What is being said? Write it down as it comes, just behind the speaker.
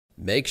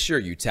Make sure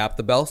you tap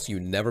the bell so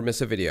you never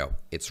miss a video.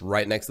 It's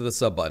right next to the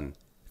sub button.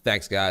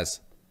 Thanks, guys.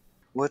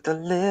 With the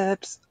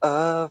lips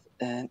of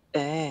an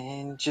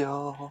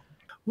angel.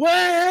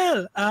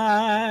 Well,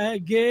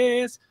 I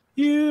guess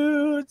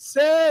you'd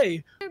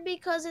say.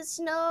 Because it's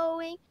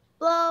snowing,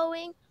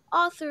 blowing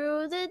all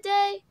through the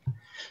day.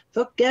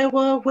 Forget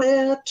what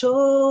we're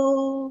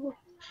told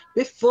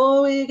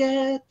before we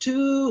get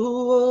too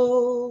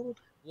old.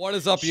 What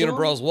is up,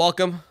 Unibros?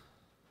 Welcome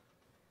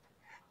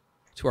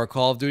to our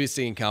Call of Duty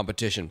singing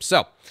competition.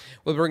 So,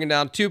 we're bringing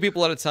down 2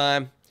 people at a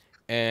time,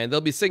 and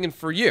they'll be singing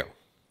for you.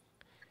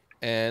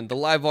 And the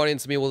live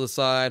audience and me will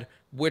decide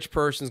which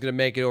person's going to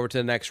make it over to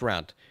the next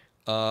round.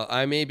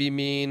 I may be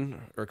mean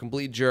or a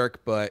complete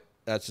jerk, but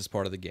that's just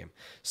part of the game.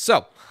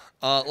 So,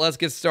 let's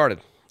get started.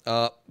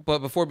 But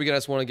before we begin, I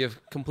just want to give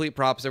complete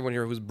props to everyone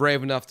here who's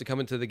brave enough to come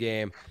into the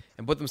game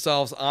and put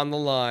themselves on the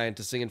line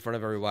to sing in front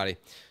of everybody.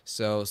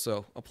 So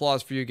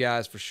applause for you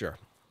guys for sure.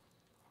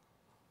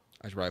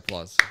 I should probably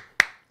applause.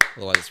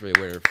 Otherwise, it's really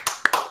weird.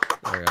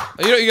 There we go.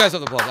 Oh, you guys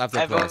have the applause. After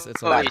the applause.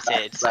 It's all right.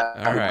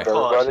 All right.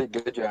 Everybody,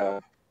 good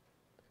job.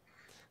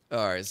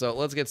 All right, so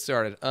let's get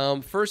started.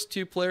 First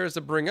 2 players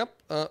to bring up.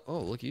 Oh,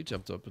 look, you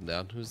jumped up and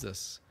down. Who's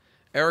this?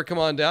 Eric, come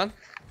on down.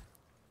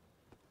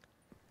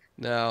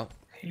 Now,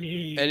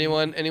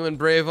 anyone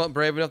brave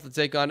enough to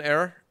take on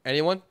Error?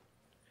 Anyone?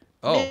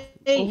 Oh,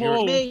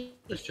 Me.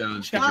 Miss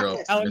Jones, Challenge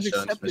Miss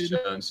Jones, Miss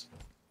Jones.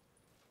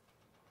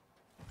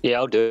 Yeah,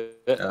 I'll do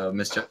it.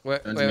 Miss Jones.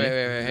 wait,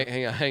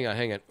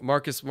 hang on.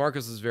 Marcus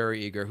is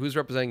very eager. Who's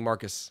representing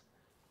Marcus?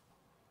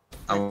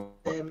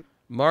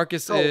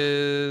 Marcus Cold.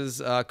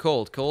 is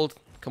Cold. Cold,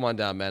 come on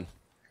down, man.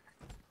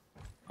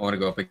 I want to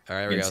go up against All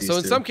right, there we go. So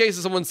in some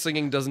cases, someone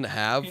singing doesn't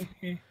have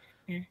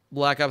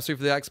Black Ops 3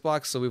 for the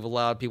Xbox, so we've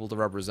allowed people to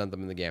represent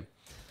them in the game.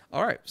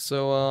 All right,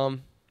 so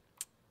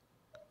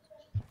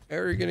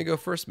Eric, you're gonna go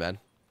first, man.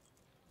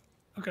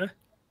 Okay.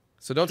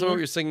 So don't tell me what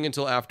you're singing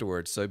until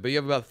afterwards. So, but you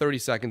have about 30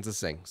 seconds to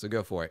sing. So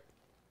go for it.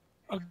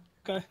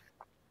 Okay.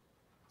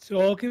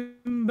 Talking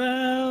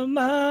about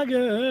my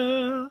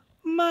girl,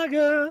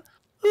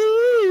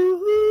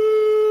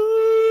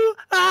 ooh,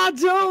 I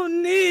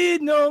don't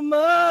need no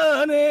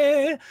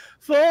money,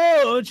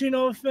 fortune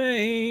or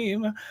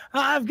fame.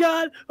 I've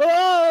got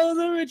all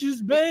the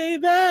riches,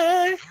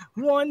 baby,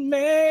 one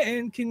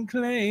man can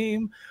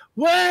claim.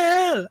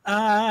 Well,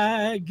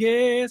 I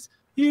guess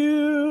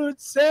you'd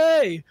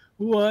say,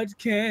 what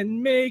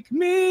can make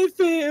me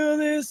feel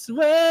this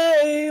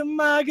way,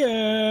 my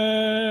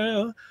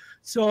girl?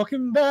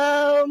 Talking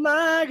about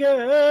my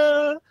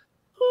girl.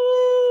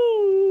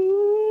 Ooh.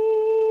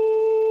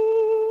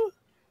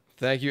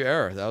 Thank you,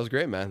 Eric. That was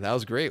great, man. That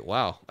was great.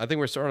 Wow. I think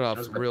we're starting off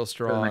real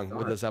strong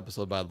with this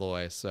episode, by the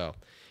way. So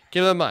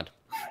keep that in mind.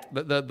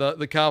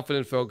 The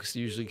confident folks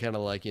usually kind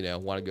of like,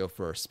 want to go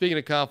first. Speaking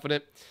of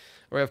confident,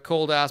 we have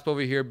Cold Asp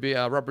over here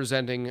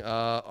representing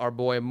our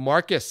boy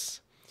Marcus.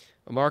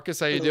 Marcus,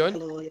 how you doing?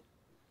 Hello.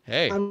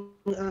 Hey. I'm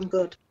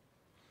good.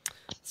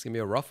 It's going to be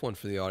a rough one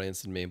for the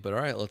audience and me. But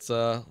all right, let's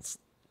go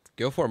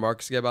for it,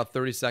 Marcus. You got about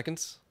 30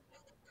 seconds.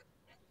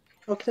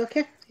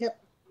 Okay. Yep.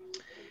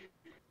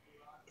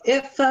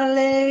 If I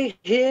lay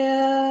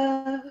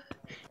here,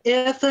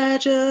 if I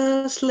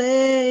just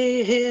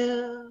lay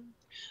here,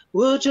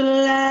 would you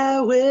lie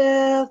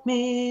with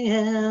me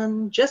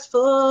and just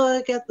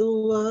forget the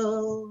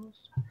world?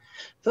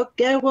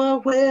 Forget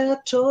what we're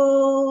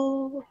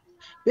told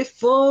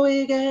before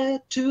we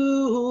get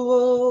too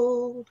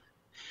old.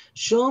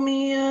 Show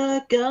me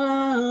a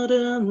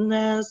garden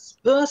that's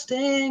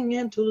bursting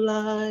into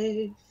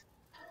life.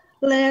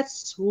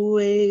 Let's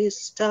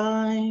waste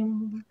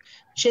time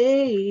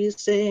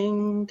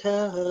chasing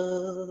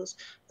cars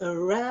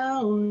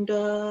around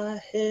our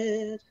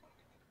head.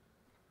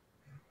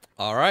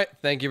 All right.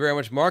 Thank you very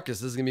much, Marcus.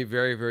 This is going to be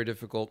very, very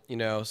difficult,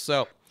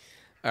 So,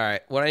 all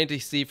right. What I need to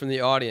see from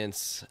the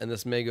audience, and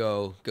this may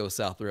go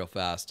south real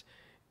fast,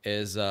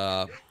 is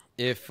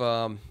if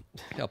I'll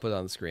put it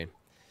on the screen.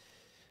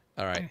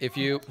 All right. If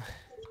you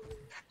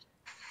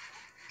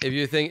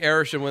think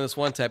Error should win this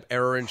one, type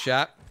Error in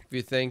chat. If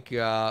you think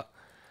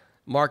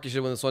Marcus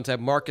should win this one, type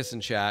Marcus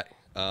in chat.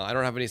 I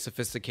don't have any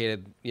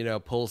sophisticated,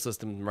 poll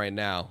system right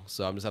now,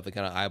 so I'm just have to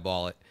kind of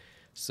eyeball it.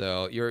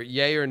 So your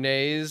yay or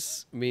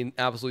nays mean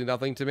absolutely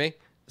nothing to me.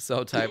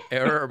 So type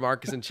Error or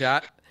Marcus in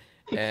chat,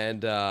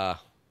 and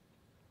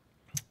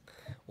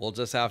we'll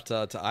just have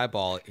to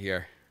eyeball it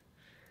here.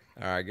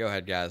 All right, go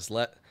ahead, guys.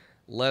 Let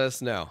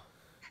us know.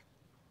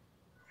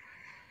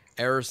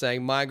 Error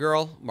saying my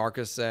girl.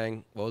 Marcus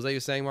saying, what was that you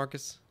saying,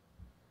 Marcus?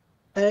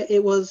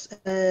 It was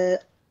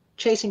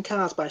Chasing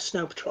Cars by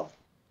Snow Patrol.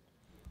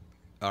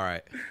 All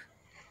right.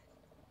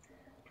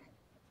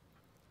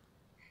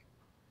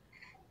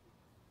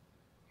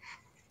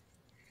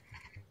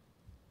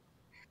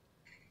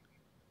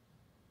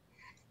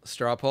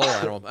 Straw poll.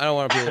 I don't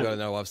want people to go to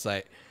their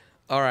website.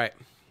 All right.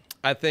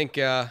 I think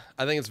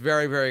it's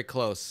very, very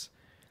close,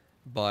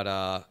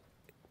 but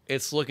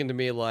it's looking to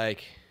me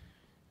like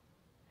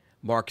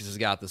Marcus has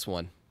got this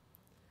one.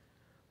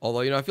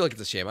 Although, I feel like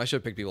it's a shame. I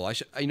should pick people.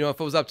 If it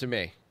was up to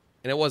me,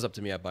 And it was up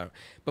to me at bottom.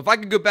 But if I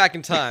could go back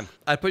in time,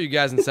 I'd put you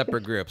guys in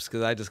separate groups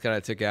because I just kind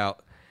of took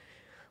out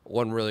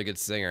one really good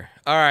singer.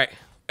 All right,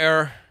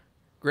 Error,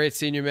 great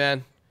seeing you,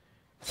 man.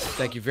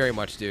 Thank you very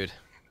much, dude.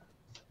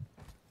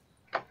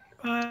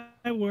 My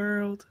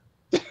world.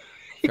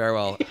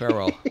 Farewell,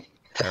 farewell.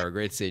 Error,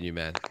 great seeing you,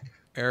 man.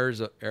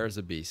 Error's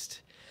a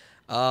beast.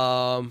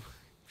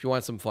 If you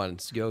want some fun,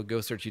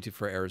 go search YouTube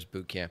for Error's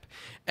Boot Camp.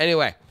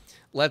 Anyway,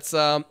 let's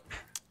all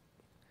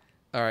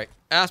right.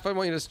 Asp, I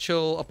want you to just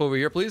chill up over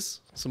here,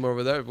 please. Somewhere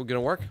over there. We're gonna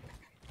work.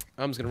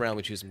 I'm just gonna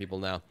randomly choose some people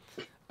now.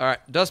 All right,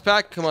 Dust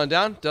Pack, come on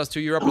down. Dust, who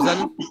you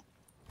representing?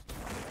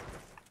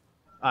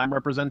 I'm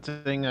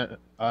representing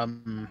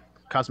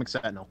Cosmic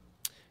Sentinel.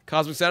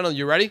 Cosmic Sentinel,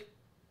 you ready?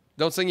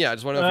 Don't sing yet. I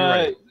just want to know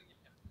if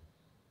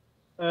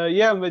you're ready.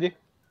 Yeah, I'm ready.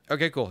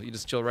 Okay, cool. You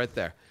just chill right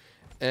there.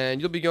 And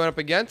you'll be going up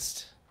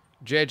against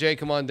JJ,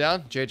 come on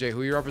down. JJ,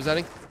 who are you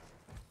representing?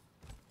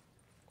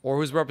 Or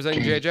who's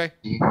representing JJ?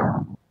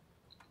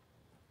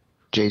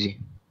 Jay-Z.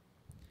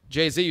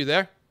 Jay-Z, you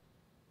there?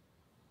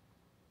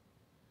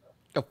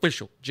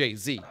 Official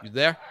Jay-Z, you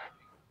there?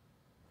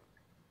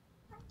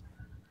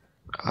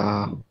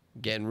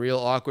 Getting real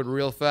awkward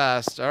real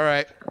fast. All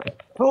right.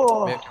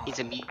 Oh. He's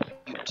a mute.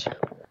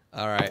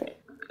 All right.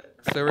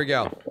 So there we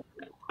go.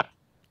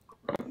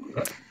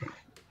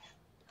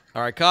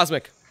 All right,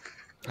 Cosmic.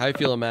 How you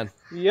feeling, man?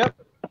 Yep.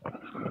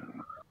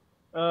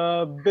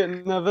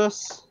 Bit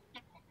nervous.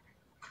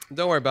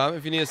 Don't worry about it.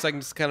 If you need a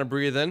second, just kind of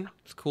breathe in.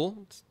 It's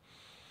cool.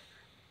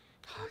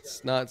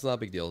 It's not a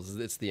big deal.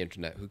 It's the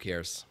internet. Who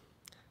cares?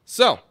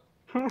 So,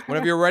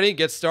 whenever you're ready,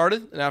 get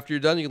started. And after you're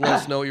done, you can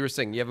let us know what you were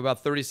singing. You have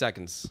about 30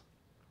 seconds.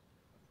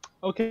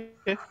 Okay.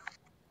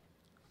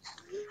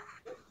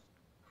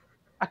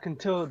 I can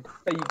tell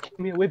that you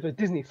came here with a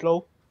Disney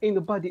flow. Ain't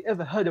nobody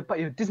ever heard about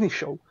your Disney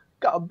show.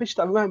 Got a bitch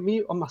that ran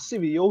me on my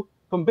cereal.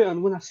 From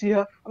Britain, when I see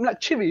her, I'm like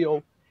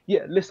Cheerio.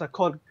 Yeah, Lisa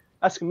called,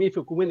 asking me if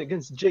we could win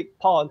against Jake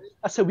Paul.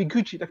 I said we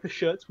Gucci like the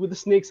shirts with the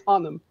snakes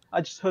on them.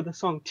 I just heard the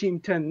song Team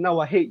 10, now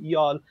I hate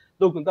y'all.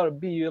 Logan, that'll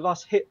be your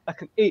last hit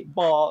like an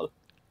 8-ball.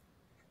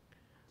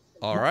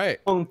 All right.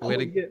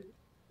 Yeah.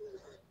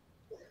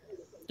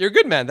 You're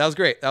good, man. That was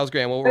great. That was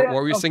great. And what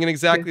were you singing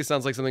exactly?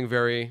 Sounds like something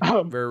very,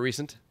 very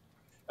recent.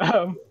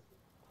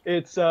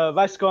 It's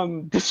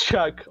Vicecom diss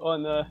track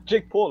on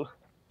Jake Paul.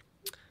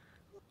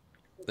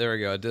 There we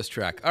go, a diss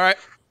track. All right,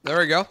 there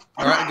we go.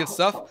 All right, good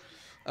stuff.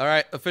 All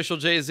right, official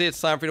Jay-Z,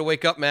 it's time for you to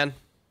wake up, man.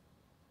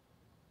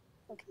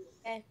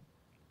 Okay.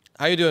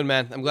 How you doing,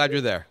 man? I'm glad you're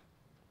there.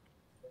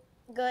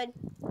 Good.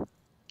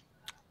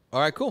 All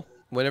right, cool.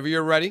 Whenever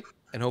you're ready,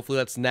 and hopefully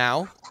that's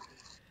now,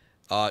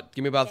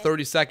 give me about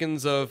 30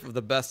 seconds of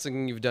the best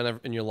singing you've done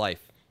in your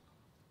life.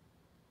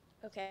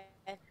 Okay.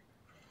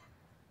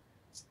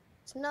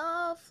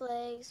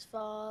 Snowflakes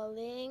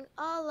falling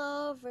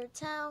all over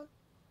town.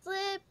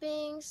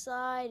 Slipping,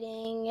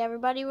 sliding,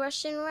 everybody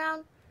rushing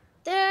around.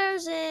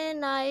 There's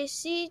an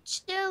icy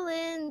chill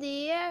in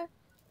the air,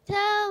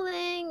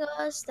 telling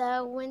us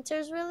that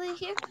winter's really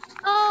here.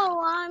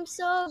 Oh, I'm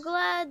so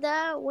glad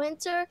that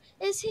winter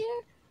is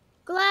here.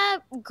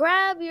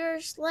 Grab your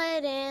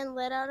sled and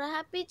let out a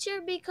happy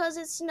cheer because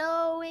it's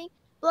snowing,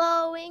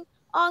 blowing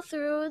all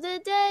through the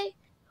day.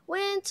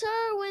 Winter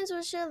winds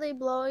will surely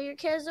blow your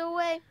cares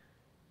away.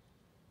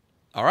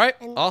 All right,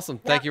 And awesome.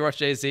 Thank you, Rush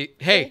Jay-Z.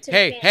 Hey, to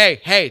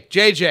hey,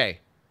 JJ.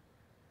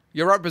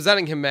 You're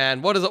representing him,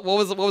 man. What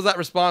was that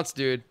response,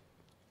 dude?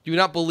 Do you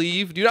not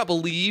believe? Do you not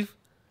believe?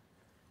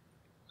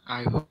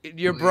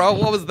 Your bro,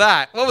 what was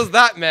that? What was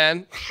that,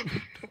 man?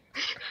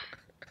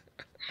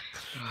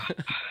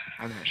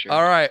 I'm not sure.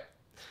 All right.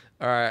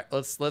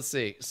 Let's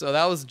see. So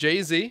that was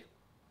Jay-Z.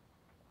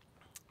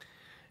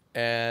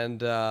 And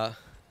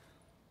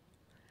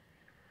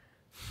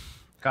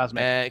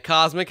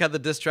Cosmic had the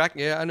diss track.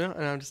 Yeah, I know.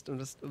 I'm just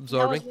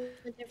absorbing.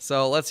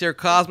 So let's hear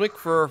Cosmic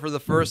for the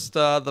first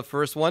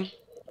one,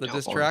 the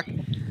diss track,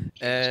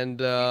 and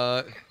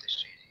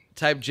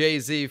type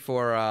Jay-Z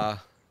for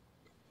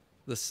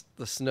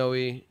the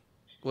snowy.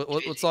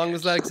 What song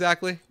was that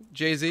exactly?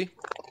 Jay-Z.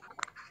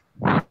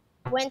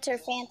 Winter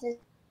Fantasy.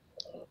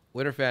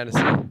 Winter Fantasy.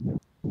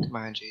 Come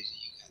on, Jay-Z.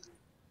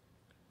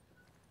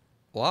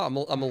 Wow, I'm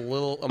a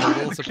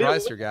little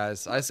surprised here,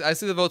 guys. I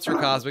see the votes for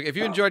Cosmic. If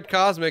you enjoyed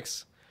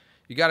Cosmics,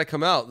 you got to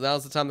come out.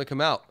 Now's the time to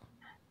come out.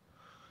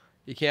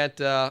 You can't.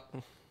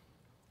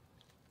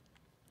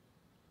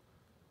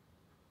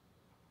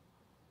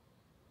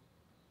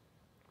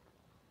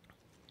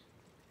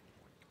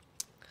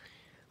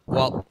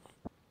 Well,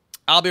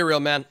 I'll be real,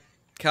 man.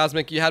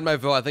 Cosmic, you had my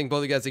vote. I think both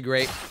of you guys did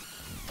great.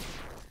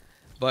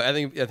 But I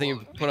think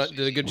you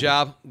did a good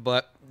job.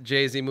 But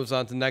Jay-Z moves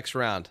on to the next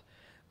round.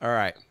 All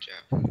right.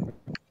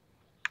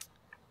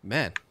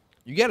 Man,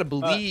 you gotta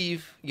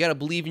believe. You gotta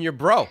believe in your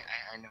bro.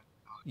 I know.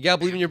 You gotta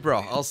believe in your bro.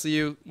 I'll see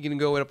you. You can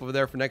go up over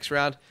there for next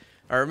round.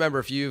 All right, remember,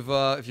 if you've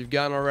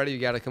gone already, you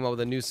gotta come up with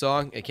a new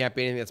song. It can't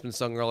be anything that's been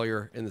sung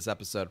earlier in this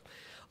episode.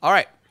 All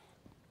right.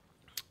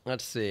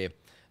 Let's see.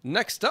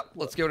 Next up,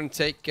 let's go ahead and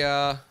take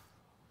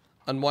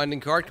Unwinding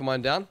card. Come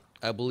on down.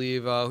 I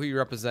believe who are you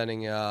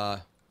representing?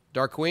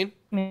 Dark Queen.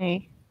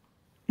 Me.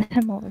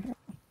 I'm over here.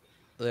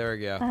 There we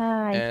go.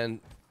 Hi.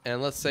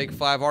 And let's take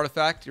 5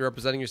 Artifact. You're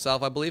representing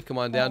yourself, I believe. Come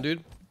on down,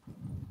 dude.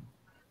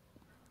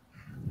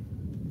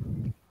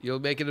 You'll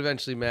make it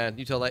eventually, man.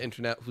 You tell that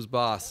internet who's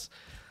boss.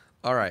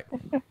 All right.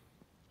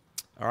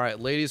 All right,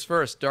 ladies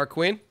first. Dark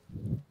Queen,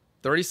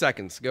 30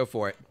 seconds. Go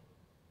for it.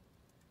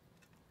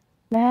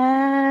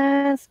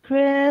 Last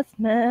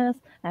Christmas,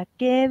 I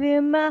gave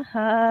you my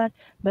heart,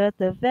 but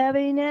the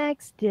very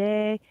next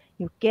day,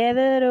 you gave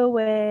it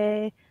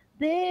away.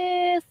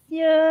 This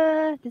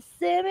year, to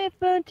save me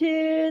from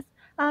tears,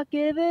 I'll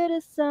give it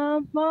to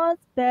someone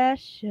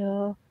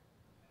special.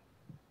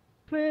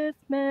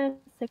 Christmas,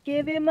 I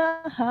gave you my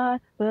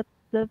heart, but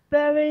the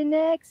very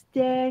next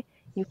day,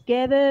 you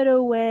gave it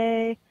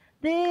away.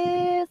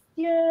 This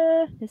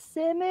year, to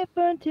save me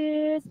from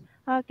tears,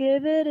 I'll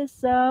give it to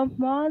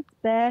someone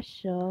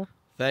special.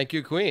 Thank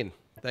you, Queen.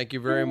 Thank you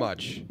very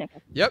much.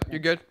 Yep, you're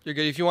good. You're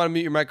good. If you want to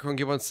mute your microphone,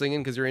 keep on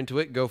singing because you're into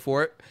it, go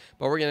for it.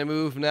 But we're going to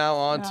move now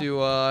on to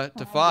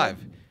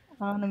 5.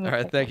 All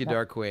right, thank you,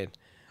 Dark Queen.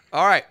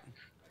 All right.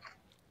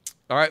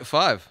 All right,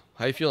 5.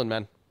 How you feeling,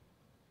 man?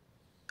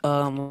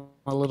 A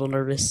little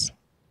nervous.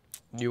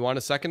 You want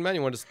a second, man?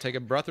 You want to take a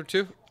breath or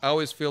two? I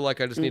always feel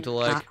like I just need to,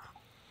 like...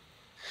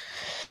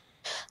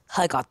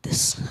 I got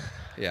this.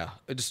 Yeah.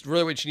 Just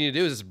really what you need to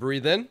do is just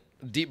breathe in,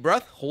 deep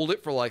breath, hold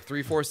it for like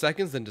 3-4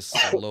 seconds, then just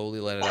slowly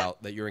let it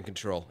out that you're in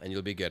control, and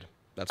you'll be good.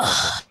 That's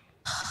perfect.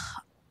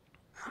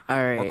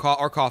 All right.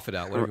 Or cough it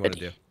out, whatever you want to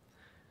do.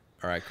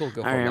 All right, cool.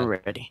 Go for it, I'm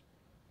ready.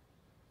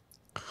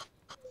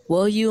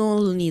 Well, you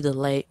only need the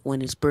light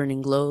when it's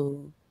burning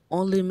low.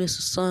 Only miss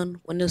the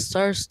sun when it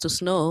starts to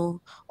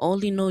snow.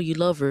 Only know you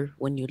love her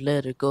when you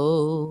let her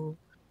go.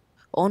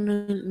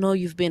 Only know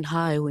you've been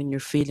high when you're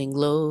feeling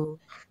low.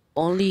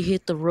 Only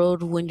hit the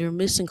road when you're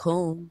missing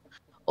home.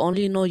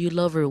 Only know you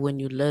love her when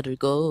you let her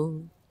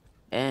go.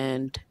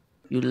 And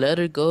you let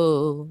her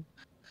go.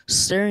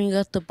 Staring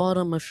at the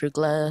bottom of your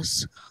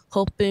glass,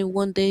 hoping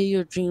one day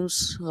your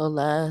dreams will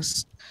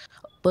last.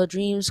 But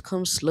dreams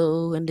come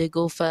slow and they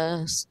go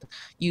fast.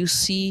 You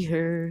see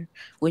her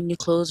when you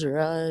close your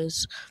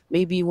eyes.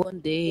 Maybe one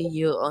day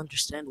you'll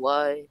understand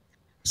why.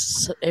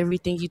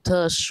 Everything you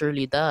touch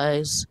surely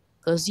dies.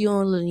 'Cause you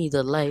only need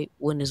the light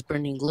when it's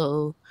burning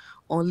low.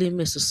 Only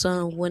miss the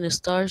sun when it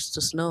starts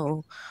to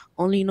snow.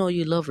 Only know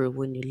you love her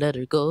when you let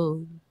her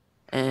go.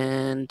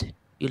 And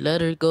you let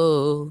her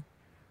go.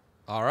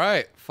 All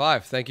right,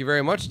 5. Thank you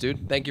very much,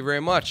 dude. Thank you very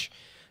much.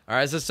 All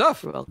right, this is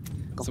tough.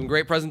 Some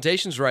great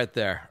presentations right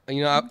there.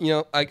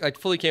 I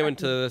fully came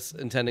into this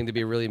intending to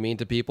be really mean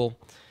to people,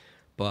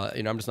 but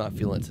I'm just not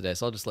feeling it today,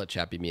 so I'll just let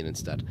chat be mean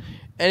instead.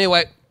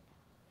 Anyway,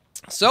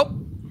 so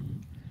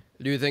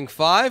do you think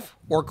 5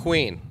 or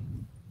Queen?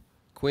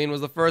 Queen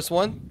was the first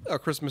one, a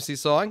Christmassy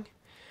song,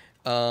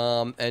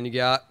 and you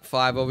got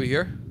 5 over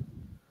here,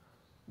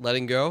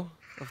 letting go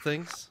of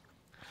things.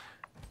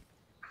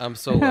 I'm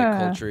so like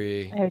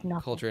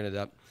culture and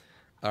adept.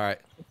 All right.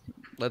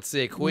 Let's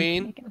see,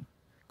 Queen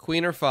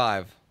or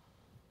 5?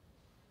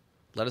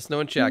 Let us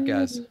know in chat,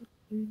 guys.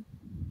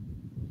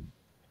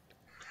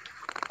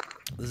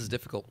 This is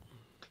difficult.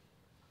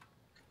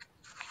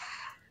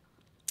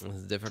 This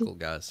is difficult,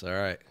 guys. All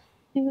right.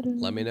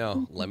 Let me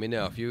know. Let me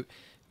know if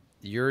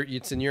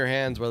it's in your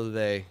hands whether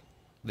they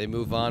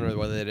move on or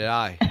whether they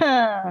die.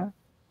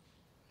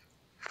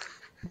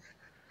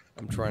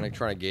 I'm trying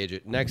to gauge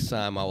it. Next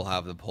time I will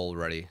have the poll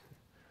ready.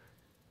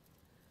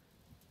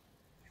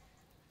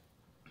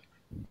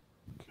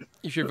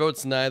 If your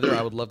vote's neither,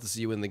 I would love to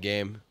see you in the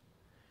game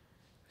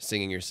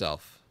singing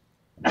yourself.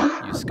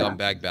 You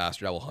scumbag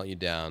bastard, I will hunt you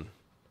down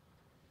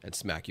and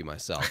smack you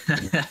myself.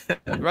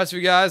 The rest of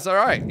you guys, all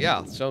right.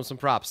 Yeah, show them some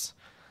props.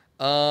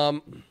 All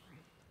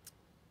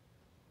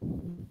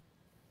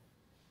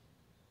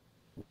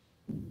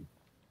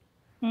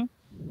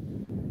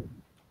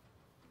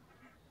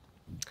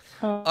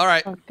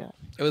right.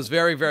 It was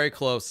very, very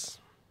close.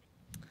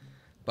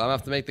 But I'm going to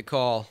have to make the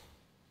call.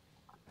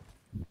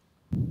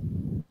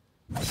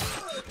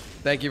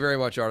 Thank you very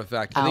much,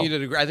 Artifact. I think you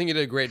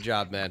did a great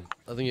job, man.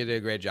 I think you did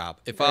a great job.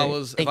 If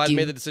I'd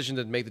made the decision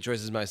to make the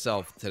choices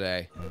myself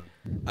today,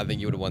 I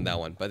think you would have won that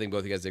one. But I think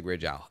both of you guys did a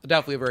great job.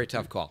 Definitely a very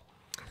tough call.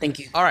 Thank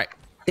you. All right.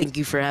 Thank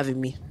you for having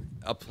me.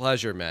 A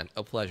pleasure, man.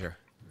 A pleasure.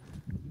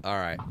 All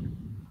right.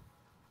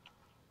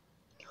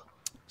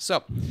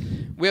 So,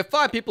 we have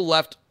 5 people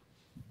left,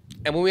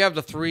 and when we have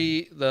the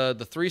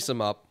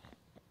threesome up,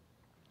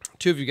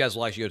 2 of you guys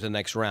will actually go to the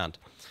next round.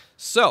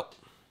 So,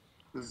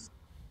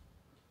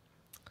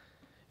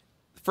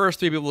 first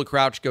 3 people to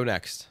crouch go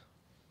next.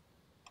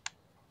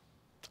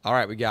 All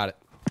right, we got it.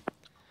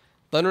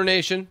 Thunder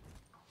Nation,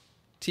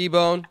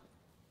 T-Bone,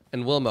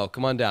 and Wilmo,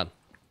 come on down.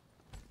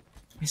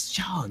 Miss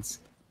Jones.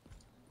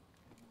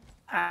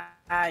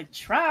 I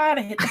try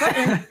to hit the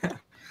button.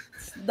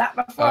 It's not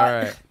my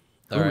fault.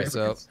 All right.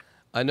 So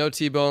I know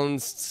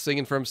T-Bone's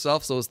singing for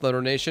himself, so is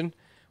Thunder Nation.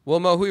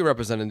 Wilmo, who you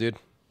representing, dude?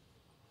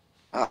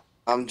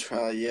 I'm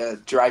trying. Yeah,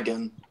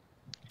 Dragon.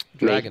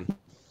 Dragon.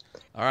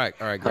 All right,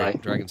 great. Hi.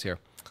 Dragon's here.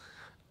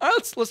 All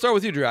right, let's start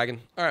with you,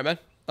 Dragon. All right, man.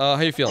 How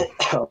you feeling?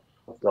 Oh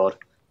God.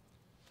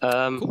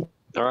 Cool.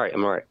 All right,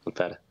 I'm all right. I'm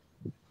better.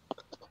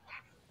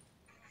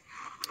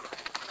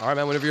 All right,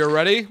 man. Whenever you're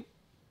ready,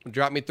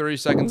 drop me 30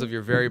 seconds of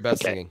your very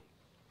best singing.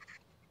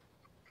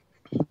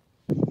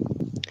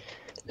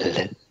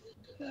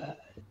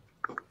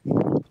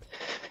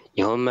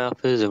 Your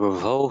mouth is a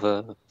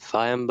revolver,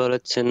 firing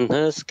bullets in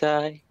the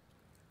sky.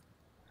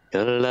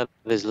 Your love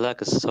is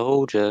like a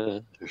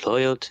soldier,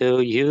 loyal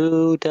till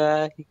you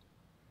die.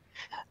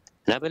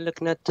 And I've been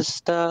looking at the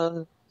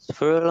stars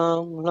for a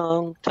long,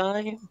 long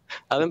time.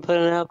 I've been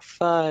putting out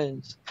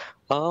fires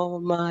all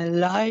my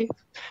life.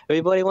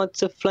 Everybody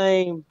wants a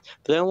flame,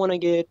 but they don't want to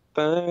get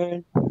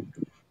burned.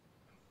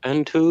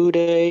 And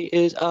today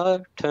is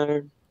our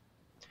turn.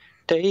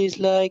 Days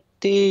like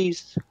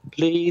these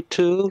lead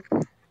to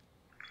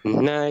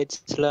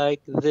nights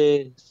like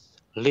this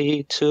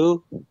lead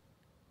to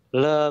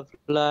love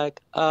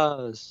like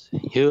ours.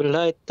 You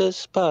light the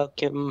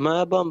spark in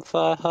my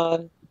bonfire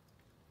heart.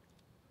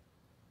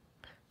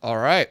 All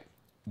right.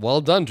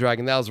 Well done,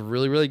 Dragon. That was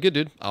really, really good,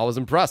 dude. I was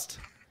impressed.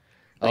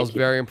 I was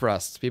very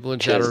impressed. People in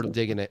chat are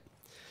digging it.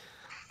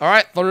 All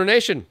right, Thunder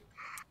Nation.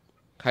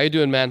 How you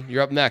doing, man?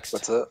 You're up next.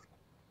 What's up?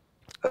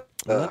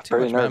 Not too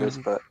Pretty much, nervous,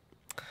 man. but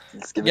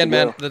let's give Again, it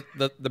a man,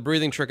 go. the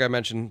breathing trick I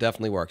mentioned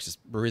definitely works.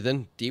 Just breathe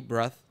in, deep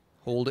breath,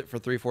 hold it for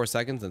 3-4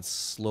 seconds, and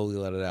slowly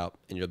let it out,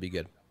 and you'll be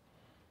good.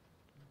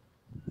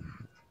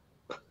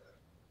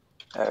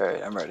 All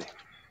right, I'm ready.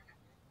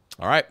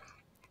 All right.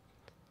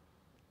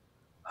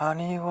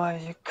 Honey, why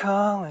you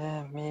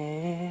calling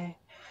me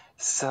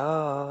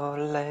so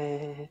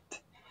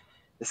late?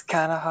 It's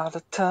kinda hard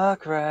to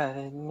talk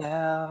right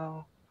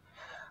now.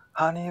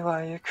 Honey,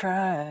 why you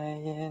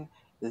crying?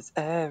 Is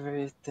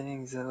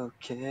everything's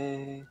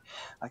okay?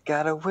 I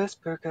gotta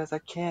whisper 'cause I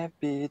can't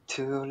be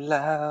too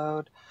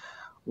loud.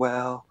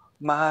 Well,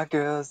 my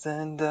girl's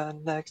in the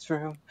next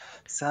room.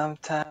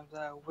 Sometimes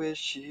I wish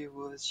she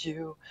was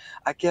you.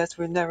 I guess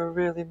we never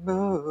really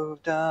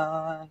moved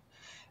on.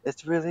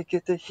 It's really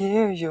good to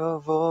hear your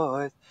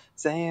voice.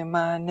 Saying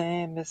my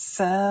name, it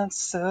sounds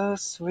so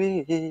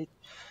sweet.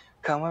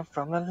 Coming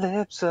from the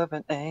lips of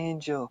an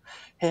angel.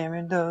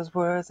 Hearing those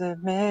words,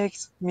 it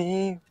makes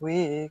me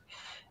weak.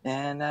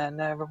 And I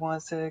never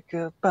want to say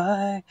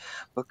goodbye.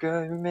 But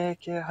girl, you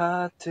make it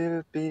hard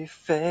to be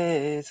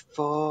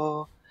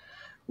faithful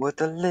with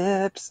the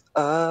lips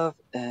of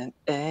an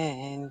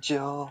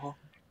angel.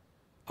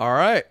 All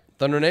right.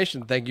 Thunder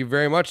Nation, thank you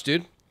very much,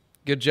 dude.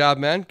 Good job,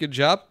 man. Good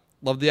job.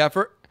 Love the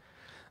effort.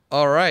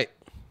 All right.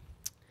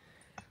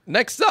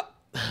 Next up.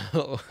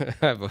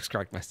 I voice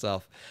cracked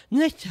myself.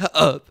 Next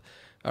up.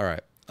 All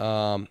right.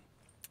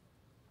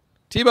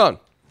 T-Bone.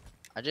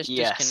 I just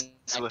Yes,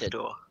 disconnected.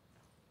 Swiftor.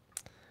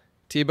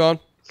 T-Bone.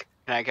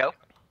 Can I go?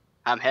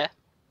 I'm here.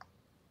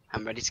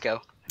 I'm ready to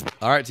go.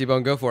 All right,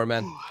 T-Bone, go for it,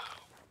 man.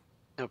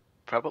 No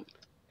problem.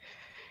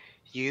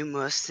 You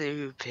must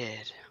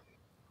stupid.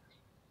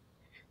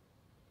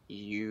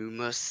 You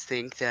must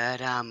think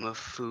that I'm a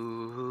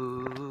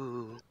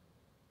fool.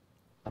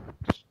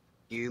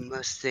 You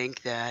must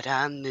think that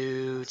I'm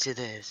new to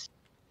this.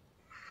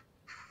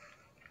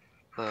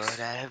 But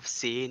I have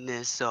seen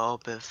this all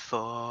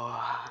before.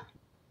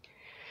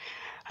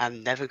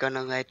 I'm never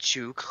gonna let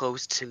you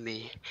close to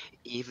me,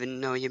 even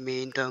though you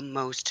mean the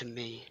most to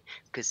me.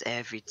 'Cause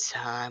every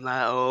time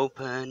I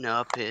open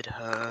up it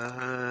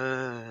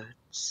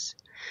hurts.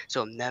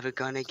 So I'm never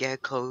gonna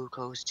get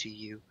close to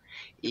you,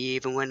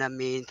 even when I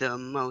mean the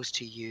most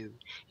to you.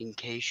 In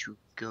case you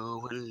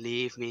go and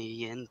leave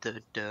me in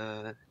the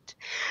dirt.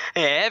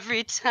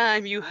 Every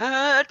time you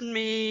hurt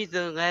me,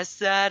 the less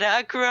that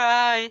I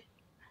cry.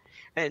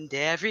 And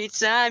every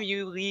time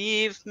you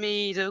leave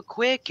me, the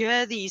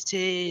quicker these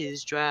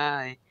tears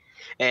dry.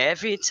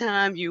 Every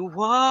time you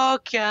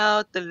walk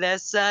out, the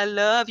less I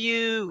love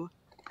you.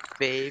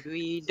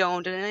 Baby,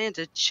 don't stand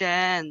a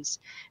chance.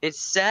 It's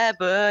sad,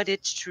 but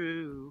it's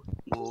true.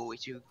 More way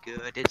too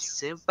good at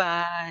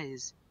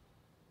goodbyes.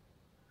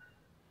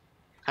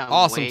 I'm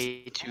Awesome.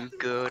 way too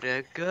good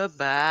at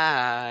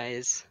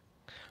goodbyes.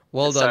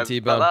 Well Sorry done,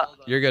 T-Bone. about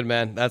that. You're good,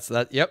 man. That's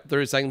that. Yep,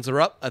 30 seconds are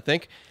up, I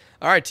think.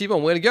 All right,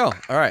 T-Bone, way to go.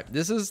 All right,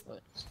 this is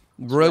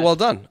really well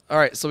done. All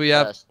right, so we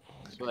have...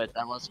 Wait,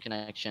 that was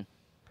connection.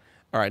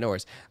 All right, no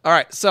worries. All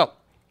right, so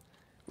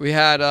we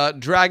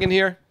had Dragon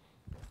here.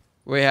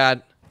 We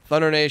had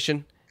Thunder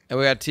Nation, and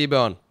we had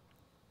T-Bone.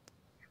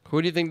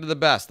 Who do you think did the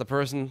best? The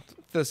person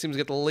that seems to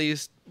get the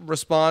least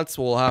response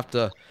will have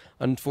to,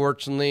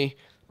 unfortunately,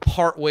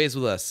 part ways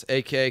with us,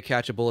 a.k.a.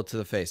 catch a bullet to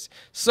the face.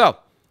 So,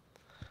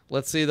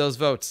 let's see those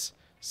votes.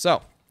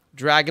 So,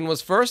 Dragon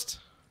was first.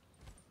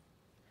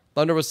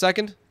 Thunder was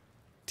second.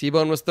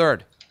 T-Bone was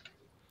third.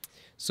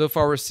 So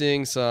far, we're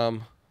seeing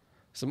some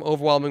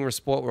overwhelming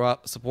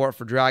support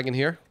for Dragon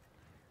here.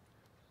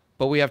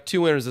 But we have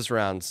two winners this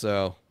round,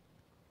 so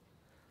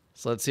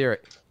let's hear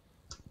it.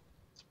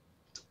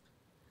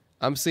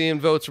 I'm seeing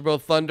votes for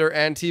both Thunder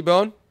and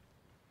T-Bone.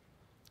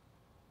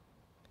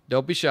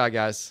 Don't be shy,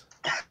 guys.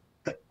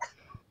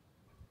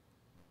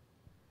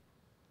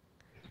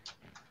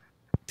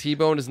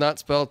 T-Bone is not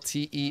spelled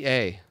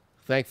T-E-A.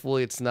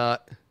 Thankfully, it's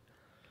not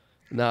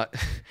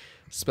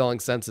Spelling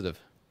sensitive.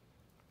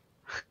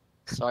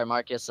 Sorry,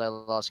 Marcus, I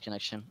lost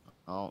connection.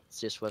 I'll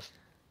see you, Swift.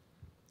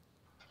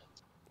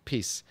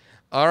 Peace.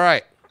 All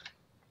right.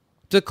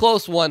 It's a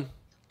close one.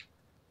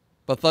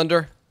 But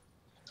Thunder,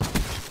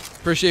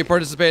 appreciate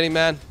participating,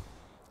 man.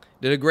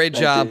 Did a great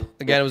job.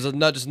 Again, it was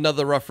not just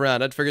another rough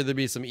round. I'd figured there'd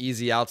be some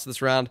easy outs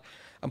this round.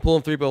 I'm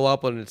pulling 3 people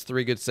up, and it's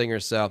 3 good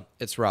singers, so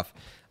it's rough.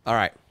 All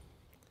right.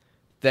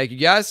 Thank you,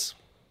 guys.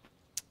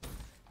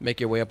 Make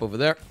your way up over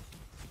there.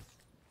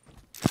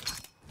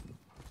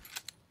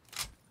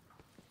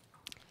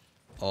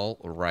 All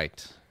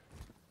right.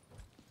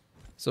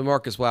 So,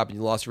 Marcus, what happened?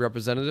 You lost your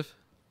representative?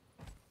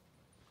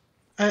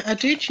 I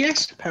did,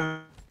 yes,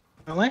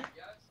 apparently.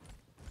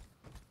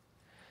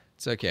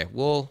 It's okay.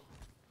 Well,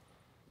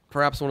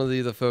 perhaps one of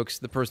the folks,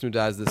 the person who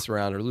dies this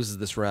round or loses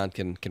this round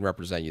can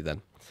represent you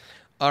then.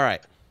 All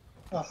right.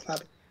 Oh,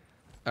 fab.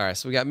 All right,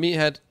 so we got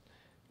Meathead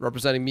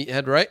representing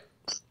Meathead, right?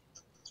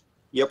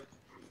 Yep.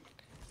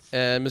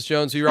 And Miss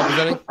Jones, who you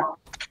representing?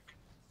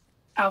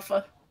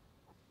 Alpha.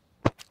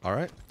 All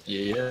right.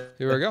 Yeah.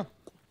 Here we go.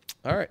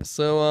 All right,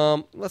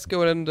 so let's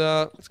go ahead and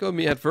let's go with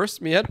Meathead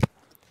first. Meathead,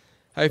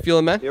 how you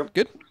feeling, man? Yep.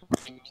 Good?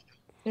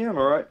 Yeah, I'm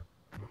alright.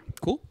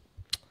 Cool.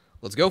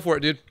 Let's go for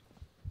it, dude.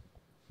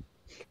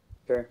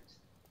 Okay.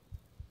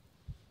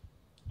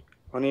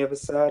 On the other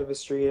side of the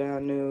street I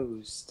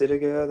knew stood a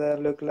girl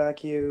that looked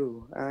like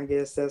you. I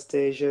guess that's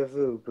deja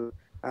vu, but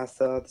I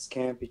thought this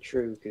can't be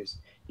true, 'cause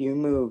you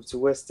moved to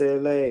West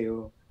LA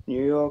or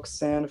New York,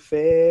 Santa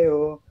Fe,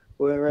 or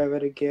wherever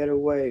to get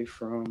away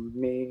from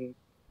me.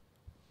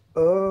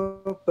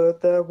 Oh,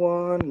 but that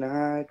one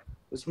night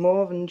was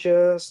more than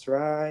just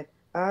right.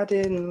 I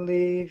didn't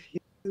leave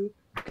you,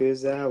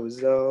 'cause I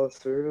was all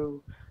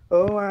through.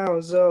 Oh, I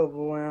was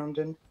overwhelmed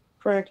and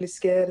frankly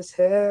scared as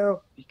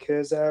hell,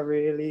 because I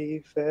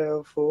really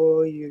fell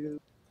for you.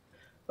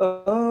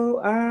 Oh,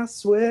 I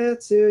swear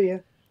to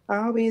you,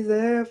 I'll be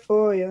there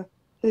for you.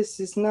 This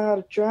is not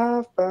a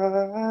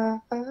drive-by,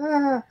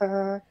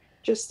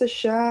 just a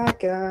shy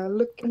guy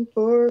looking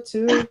forward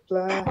to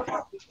fly.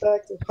 Just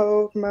like to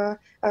hold my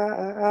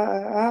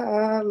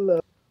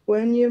love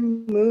when you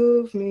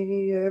move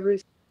me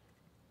every.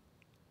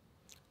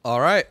 All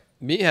right,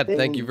 Meathead,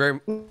 thank you very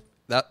much.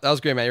 That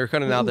was great, man. You were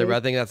cutting out there, but I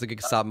think that's a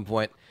good stopping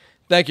point.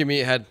 Thank you,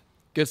 Meathead.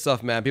 Good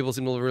stuff, man. People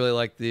seem to really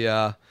like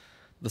the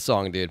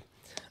song, dude.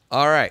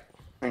 All right.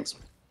 Thanks.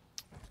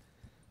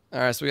 All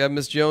right, so we have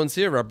Miss Jones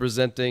here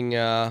representing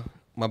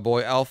my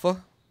boy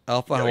Alpha.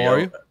 Alpha, how Yo, are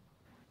you?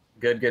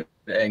 Good.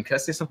 And can I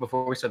say something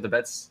before we start the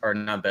bets? Or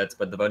not bets,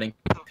 but the voting?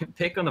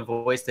 Pick on the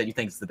voice that you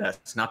think is the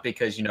best, not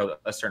because you know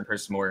a certain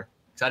person more.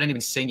 Because I didn't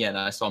even sing yet and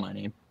I saw my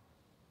name.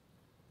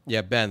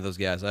 Yeah, Ben, those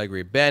guys. I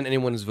agree. Ben,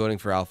 anyone who's voting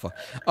for Alpha.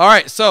 All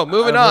right, so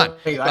moving on.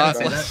 Wait, I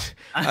didn't say that.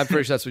 I'm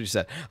pretty sure that's what you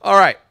said. All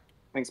right.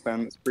 Thanks,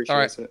 Ben. Appreciate All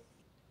right. it.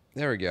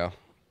 There we go.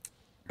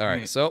 All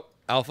right, so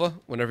Alpha,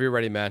 whenever you're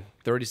ready, man.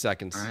 30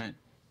 seconds. All right.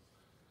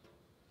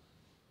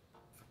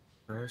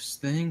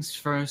 First things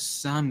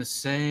first, I'ma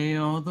say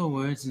all the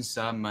words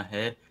inside my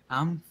head.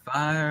 I'm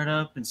fired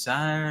up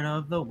inside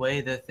of the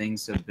way that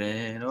things have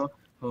been.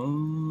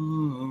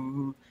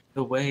 Oh,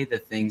 the way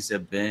that things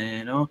have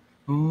been. Oh,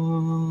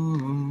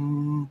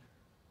 ooh.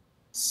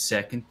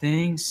 Second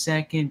thing,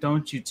 second,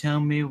 don't you tell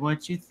me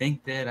what you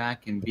think that I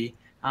can be.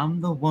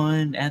 I'm the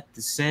one at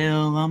the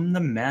sail, I'm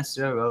the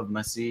master of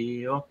my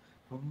sea. Oh,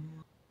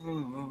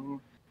 ooh,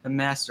 the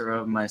master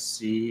of my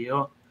sea.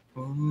 Oh,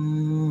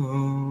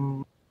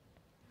 ooh.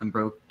 I'm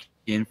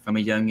broken from a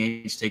young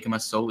age, taking my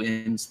soul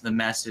into the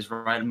masses,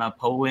 writing my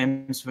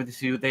poems for the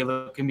few. They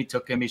look at me,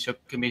 took at me, shook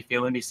at me,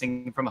 feeling me,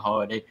 singing from a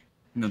heartache.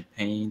 From the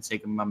pain,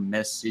 taking my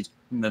message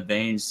from the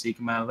veins,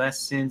 seeking my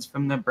lessons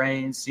from the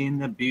brain, seeing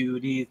the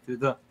beauty through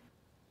the.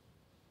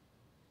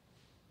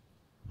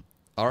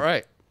 All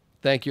right.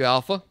 Thank you,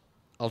 Alpha.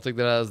 I'll take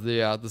that as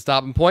the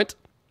stopping point.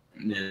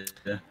 Yeah.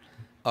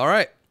 All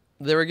right.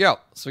 There we go.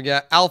 So we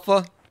got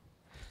Alpha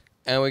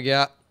and we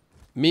got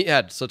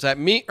Meathead. So type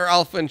Meat or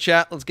Alpha in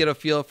chat. Let's get a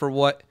feel for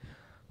what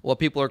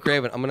people are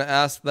craving. I'm going to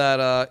ask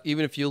that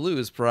even if you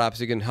lose,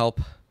 perhaps you can help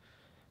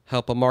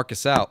a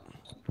Marcus out.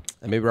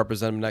 And maybe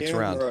represent him next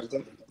round.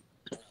 Right.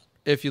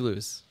 If you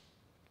lose.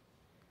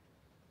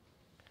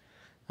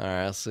 All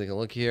right, let's take a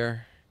look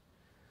here.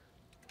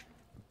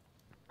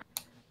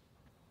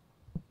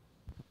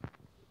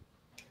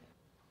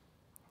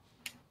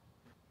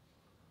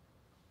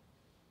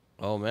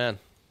 Oh, man.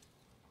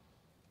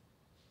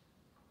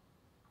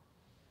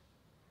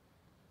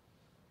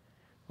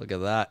 Look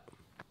at that.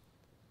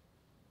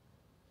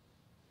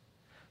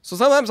 So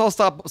sometimes I'll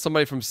stop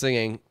somebody from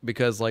singing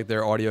because like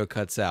their audio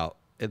cuts out.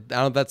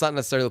 That's not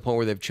necessarily the point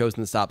where they've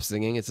chosen to stop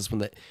singing. It's just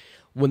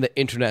when the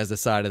internet has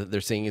decided that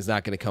their singing is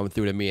not going to come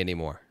through to me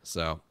anymore.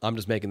 So I'm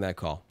just making that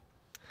call.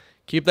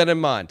 Keep that in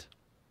mind.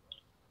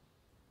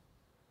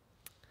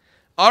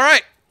 All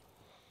right.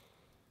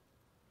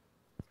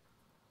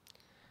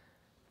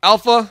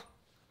 Alpha,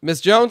 Miss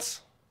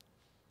Jones.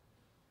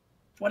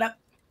 What up?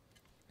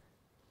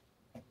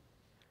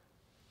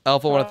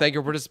 Alpha, I want to thank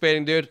you for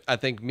participating, dude. I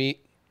think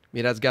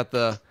Meathead's got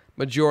the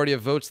majority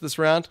of votes this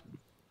round.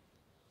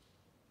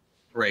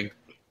 Rig.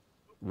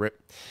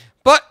 Rip.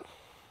 But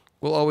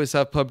we'll always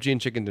have PUBG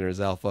and chicken dinners,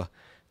 Alpha.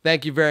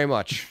 Thank you very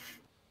much.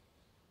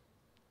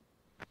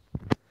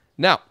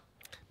 Now,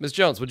 Ms.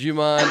 Jones, would you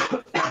mind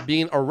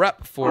being a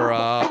rep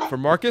for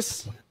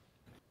Marcus?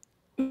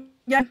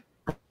 Yeah.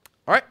 All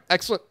right,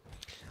 excellent.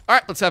 All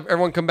right, let's have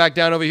everyone come back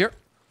down over here.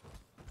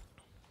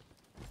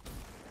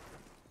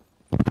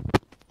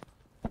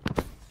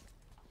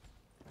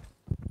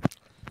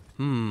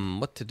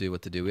 What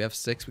to do? We have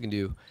 6. We can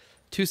do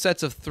 2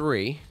 sets of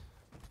 3.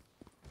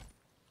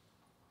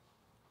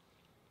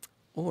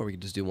 Or we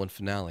can just do 1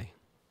 finale.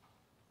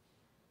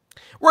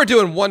 We're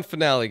doing 1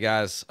 finale,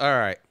 guys. All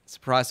right.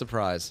 Surprise,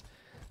 surprise.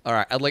 All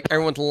right. I'd like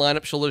everyone to line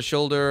up shoulder to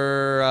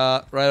shoulder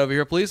right over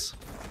here, please.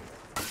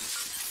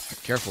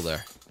 Careful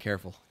there.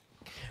 Careful.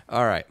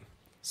 All right.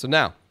 So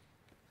now,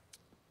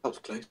 That was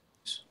close.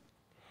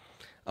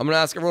 I'm going to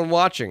ask everyone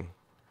watching,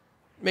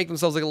 make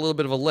themselves like a little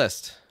bit of a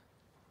list.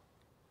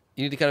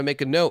 You need to kind of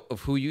make a note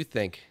of who you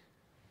think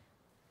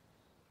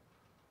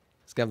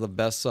is going to have the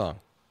best song.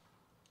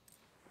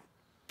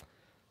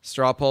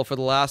 Straw poll for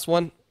the last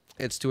one.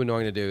 It's too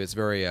annoying to do. It's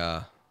very,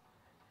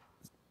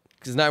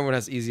 because not everyone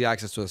has easy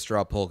access to a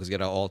straw poll because you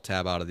got to alt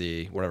tab out of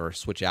the, whatever,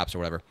 Switch apps or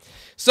whatever.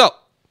 So,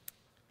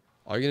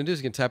 all you're going to do is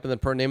you can type in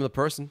the name of the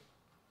person.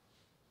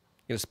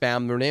 You're going to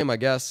spam their name, I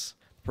guess.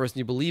 The person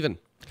you believe in.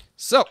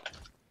 So, I'm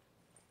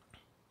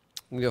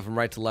going to go from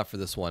right to left for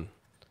this one.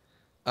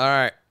 All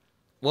right.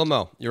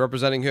 Wilmo, you're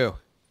representing who?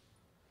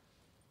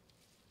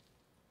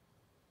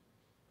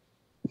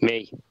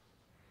 Me.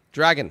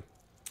 Dragon.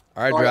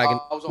 All right, Sorry, Dragon.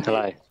 I was on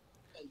Hello. mute.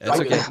 That's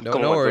okay. No,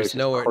 Come no on, worries.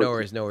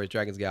 Bruce. No worries.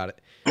 Dragon's got it.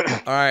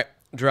 All right,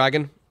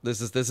 Dragon. This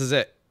is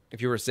it.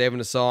 If you were saving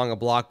a song, a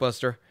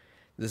blockbuster,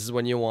 this is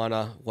when you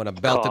wanna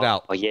belt it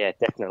out. Oh yeah,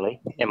 definitely.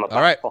 In my back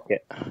All right.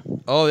 pocket.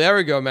 Oh, there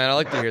we go, man. I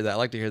like to hear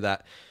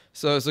that.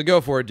 So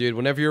go for it, dude.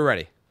 Whenever you're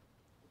ready.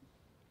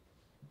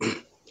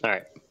 All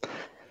right.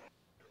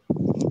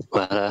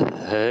 Well, I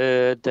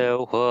heard there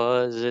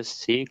was a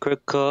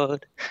secret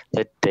chord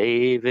that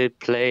David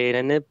played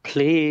and it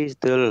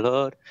pleased the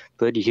Lord.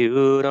 But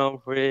you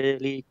don't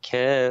really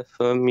care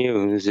for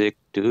music,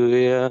 do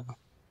ya?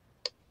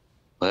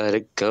 Well,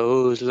 it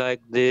goes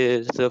like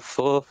this: the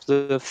 4th,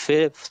 the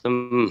 5th, the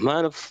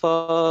minor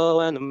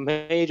fall, and the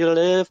major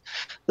lift.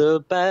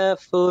 The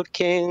barefoot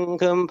king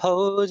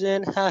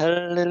composing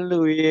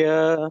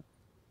hallelujah.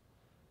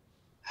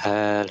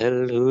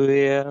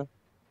 Hallelujah.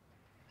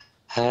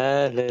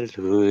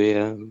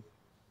 Hallelujah.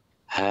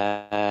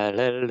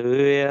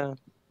 Hallelujah.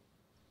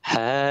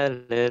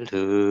 Hallelujah.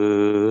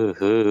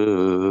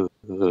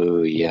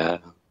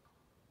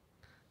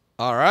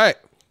 All right.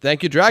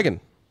 Thank you,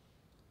 Dragon.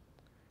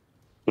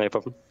 No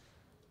problem.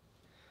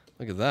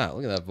 Look at that.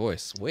 Look at that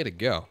voice. Way to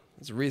go.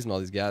 There's a reason all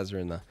these guys are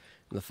in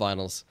the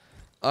finals.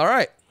 All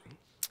right.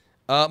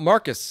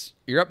 Marcus,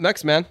 you're up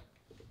next, man.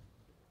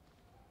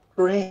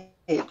 Great,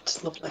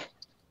 lovely.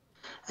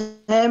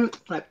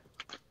 Right.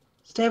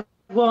 Step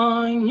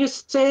 1, you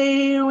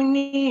say we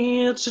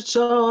need to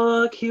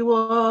talk. He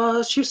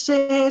was, you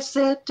say,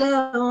 sit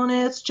down,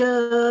 it's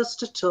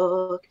just a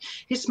talk.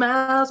 He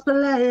smiles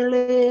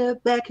politely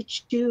back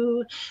at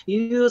you.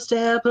 You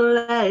step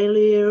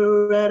politely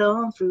right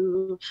on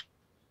through.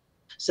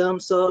 Some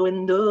saw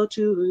window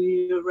to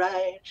your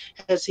right.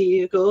 As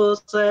he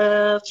goes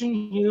left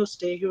and you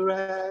stay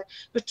right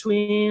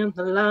between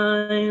the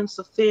lines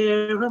of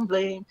fear and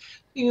blame.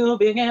 You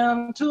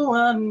began to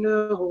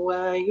wonder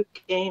why you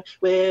came.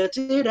 Where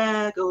did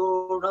I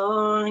go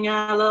wrong?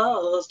 I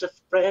lost a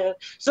friend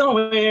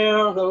somewhere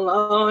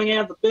along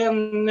in the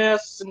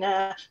business, and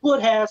I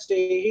would have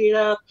stayed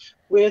up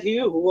with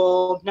you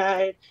all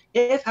night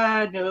if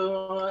I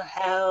knew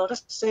how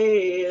to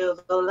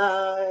save a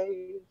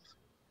life.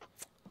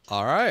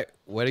 All right.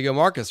 Way to go,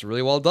 Marcus.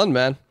 Really well done,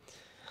 man.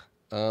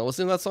 What's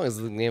the name of that song? Is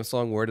the name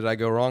song Where Did I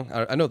Go Wrong?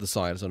 I know the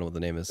song. I just don't know what the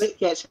name is.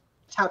 Yeah, it's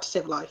How to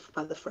Save Life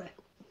by The Fray.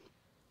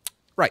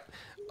 Right.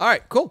 All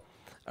right, cool.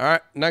 All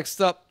right,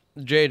 next up,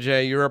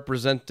 JJ, you're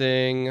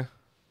representing...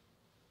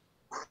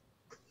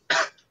 All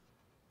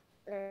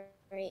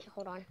right,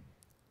 hold on.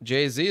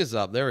 Jay-Z is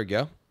up. There we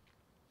go.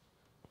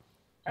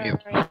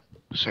 Yep. All right,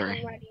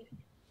 Sorry. I'm ready.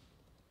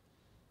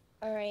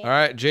 All right. All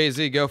right,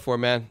 Jay-Z, go for it,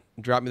 man.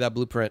 Drop me that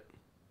blueprint.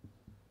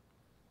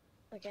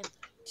 Okay.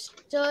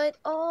 Should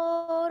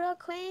old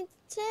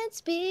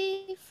acquaintance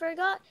be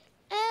forgot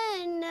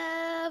and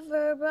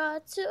never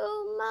brought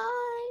to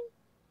mind?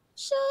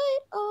 Should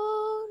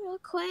old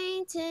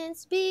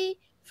acquaintance be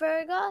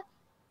forgot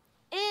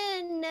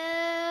and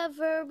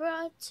never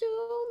brought to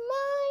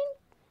mind?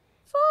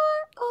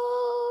 For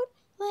old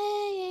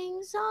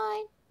Lang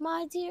Syne,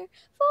 my dear,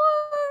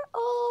 for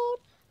old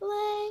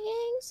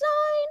Lang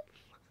Syne,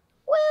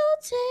 we'll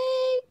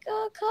take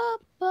a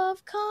cup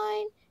of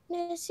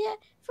kindness yet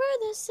for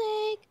the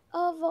sake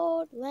of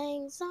old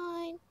Lang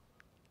Syne.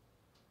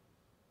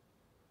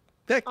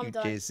 Thank I'm you,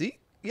 done. Jay-Z.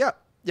 Yep,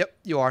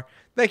 you are.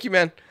 Thank you,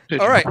 man.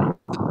 All right.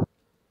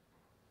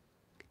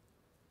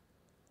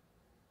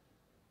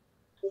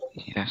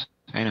 Yes,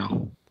 I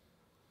know.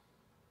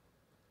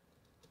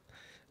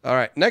 All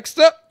right, next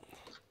up,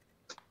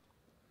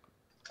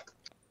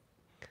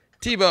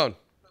 T-Bone.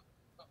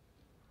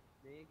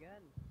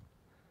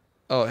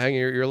 Oh, hang on,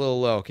 you're a little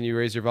low. Can you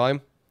raise your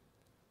volume?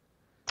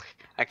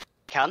 I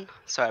can.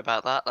 Sorry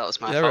about that. That was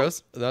my There it fault.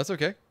 goes. That's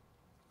okay.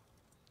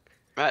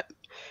 Right.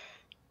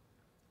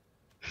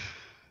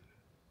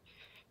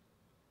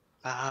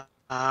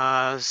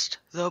 Past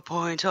the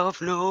point of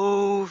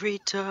no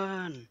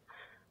return.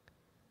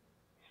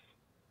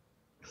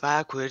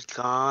 Backward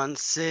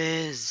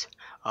glances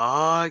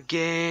are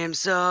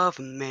games of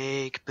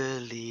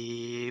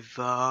make-believe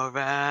are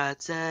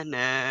at an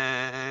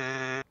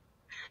end.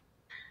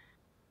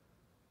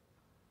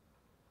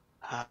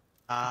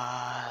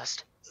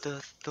 Past the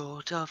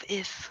thought of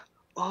if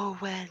or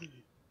when.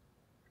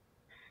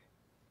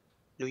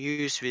 No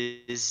use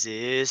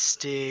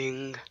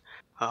resisting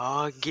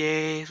our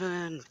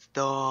given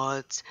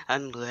thoughts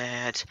and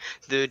let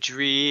the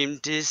dream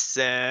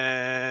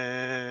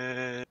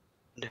descend.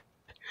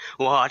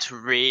 What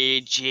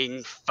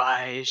raging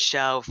fire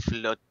shall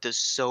flood the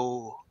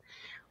soul?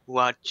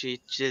 What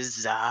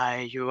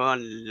desire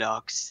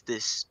unlocks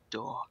this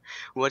door?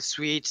 What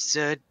sweet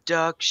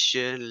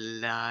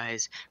seduction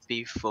lies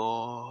before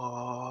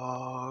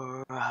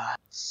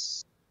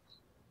us?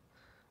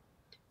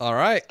 All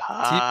right.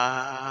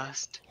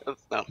 Past. Oh,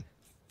 no.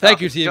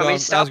 Thank you, Do you want me T-Bone.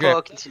 to That was stop great.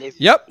 or continue?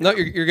 Yep. No,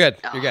 you're good.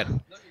 You're Oh. good.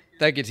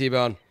 Thank you,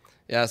 T-Bone.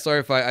 Yeah, sorry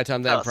if I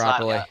timed that Oh,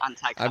 slightly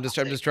improperly. I'm just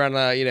trying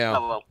to,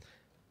 Oh, well.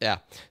 Yeah.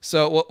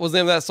 So what was the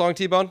name of that song,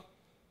 T-Bone?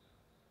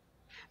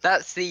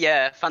 That's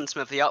the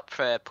Phantom of the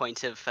Opera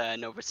point of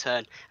no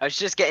return. I was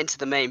just getting to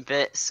the main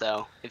bit,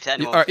 so if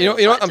anyone All right, feels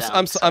you know let what?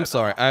 down, I'm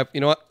sorry.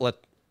 You know what? Let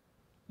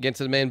get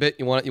into the main bit.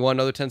 You want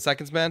another 10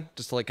 seconds, man?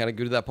 Just to like kind of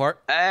go to that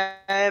part. I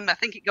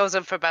think it goes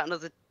on for about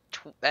another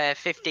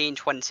 15,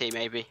 20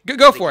 maybe.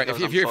 Go for it.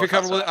 If you're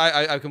comfortable,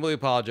 I completely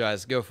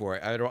apologize. Go for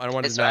it. I don't want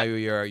to It's deny right.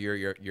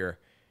 you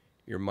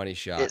your money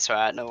shot. It's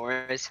alright, no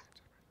worries.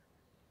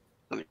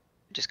 Let me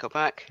just go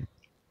back.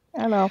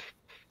 Hello.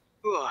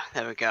 Ooh,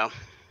 there we go.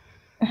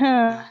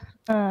 Uh,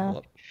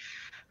 Oh,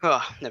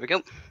 there we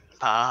go.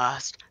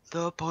 Past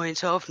the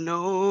point of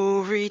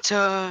no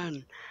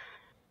return.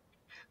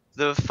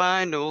 The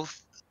final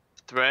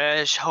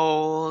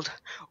threshold.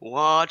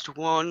 What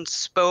once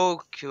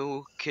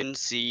spoken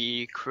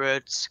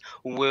secrets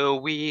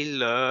will we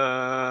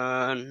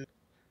learn?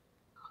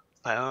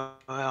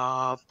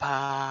 Our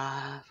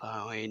path,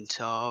 point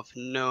of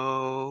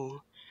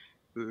no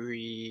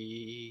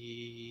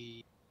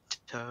return.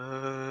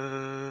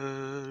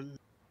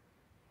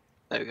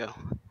 There we go.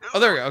 Oh,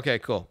 there we go. Okay,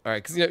 cool. All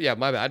right, because yeah,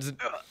 my bad.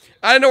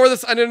 I didn't know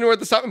where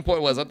the stopping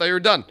point was. I thought you were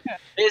done.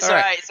 It's All right.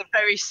 alright. It's a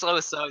very slow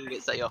song.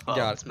 It's not your fault,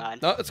 Got it. man.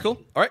 No, it's cool.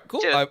 All right,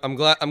 cool. Sure. I'm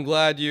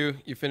glad you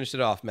finished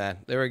it off, man.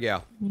 There we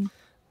go.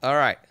 All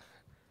right.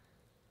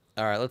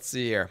 Let's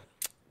see here.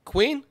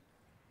 Queen,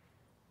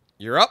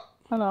 you're up.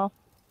 hello.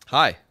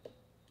 Hi.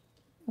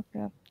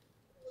 Okay.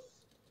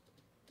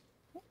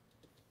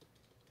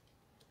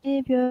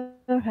 Keep your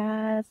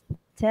eyes,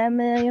 10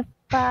 million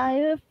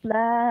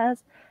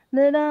fireflies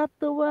lit up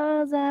the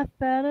walls I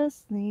fell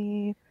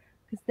asleep.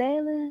 'Cause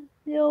they lit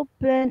the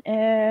open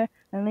air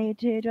and leave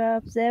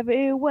teardrops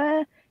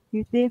everywhere.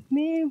 You think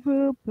me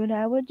rude, but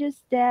I would just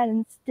stand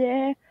and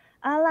stare.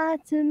 I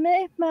like to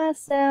make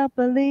myself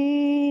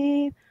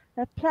believe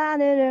that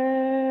planet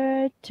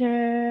Earth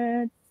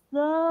turns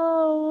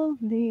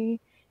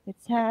slowly.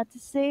 It's hard to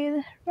say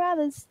that I'd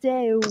rather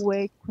stay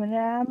awake when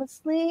I'm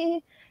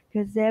asleep.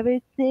 'Cause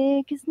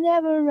everything is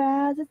never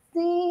as it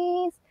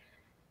seems.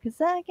 'Cause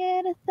I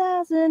get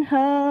 1,000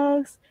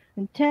 hugs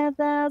and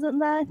 10,000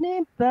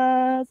 lightning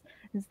bugs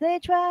as they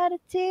try to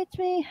teach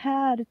me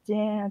how to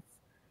dance.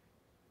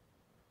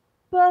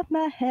 Above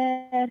my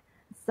head,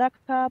 stuck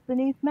up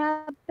beneath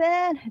my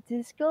bed, a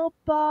disco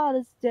ball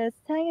is just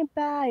hanging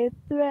by a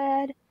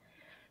thread.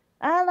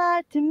 I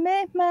like to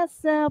make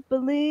myself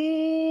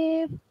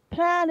believe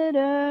planet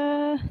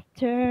Earth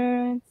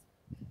turns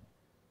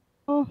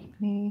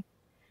only.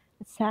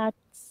 It's hard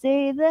to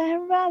say that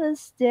I'd rather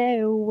stay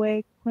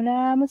awake when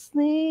I'm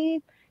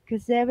asleep.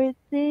 'Cause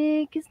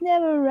everything is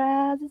never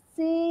as it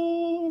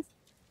seems.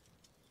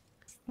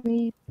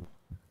 Sleep.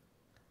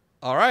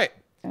 All right.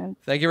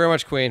 Thank you very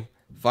much, Queen.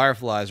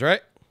 Fireflies,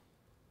 right?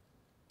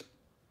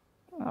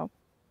 Oh.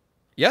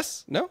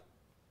 Yes? No?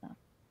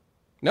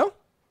 No?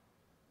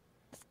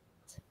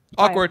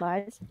 Awkward.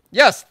 Fireflies.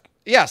 Yes.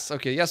 Yes.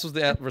 Okay. Yes was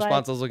the Fireflies.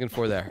 response I was looking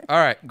for there. All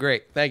right.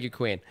 Great. Thank you,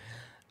 Queen.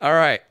 All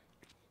right.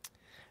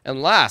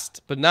 And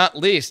last but not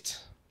least,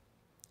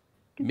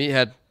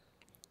 Meathead,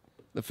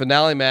 the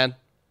finale, man.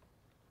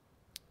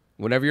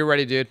 Whenever you're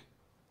ready, dude.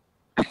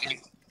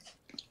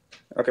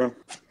 Okay.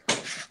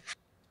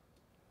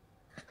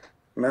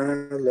 My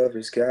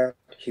lover's got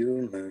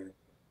humor.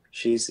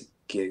 She's a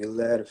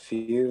giggle at a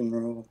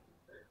funeral.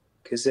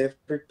 'Cause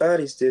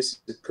everybody's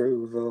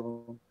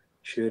disapproval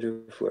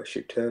should've washed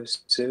your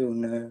toast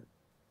sooner.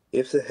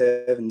 If the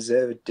heavens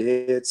ever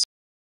did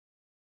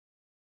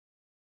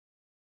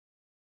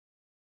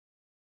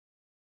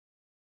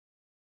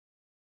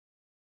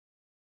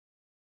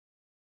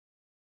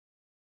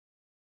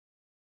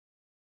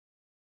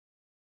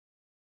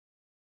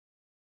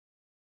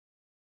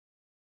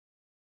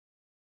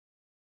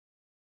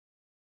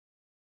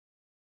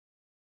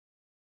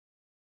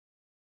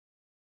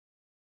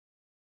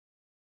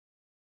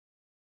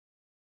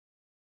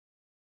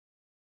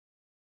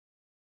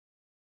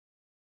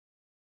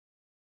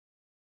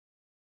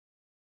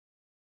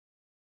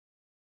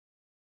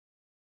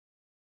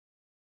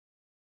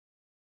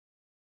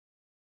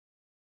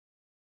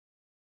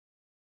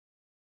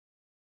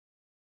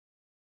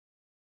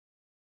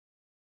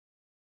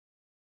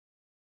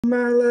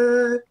my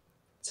life.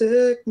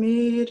 Take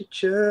me to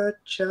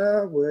church,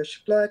 I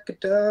worship like a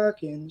dog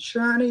in the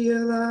shrine of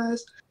your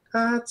eyes.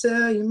 I'll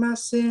tell you my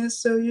sins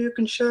so you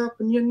can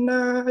sharpen your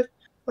knife.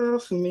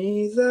 Offer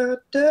me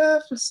that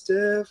devil's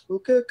devil,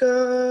 good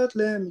God,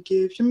 let me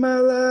give you my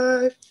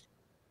life.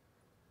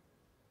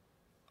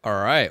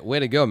 All right, way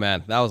to go,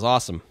 man. That was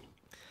awesome.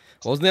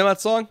 What was the name of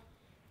that song?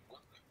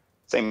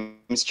 Same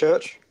as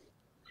church.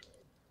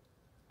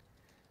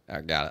 I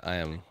got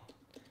it.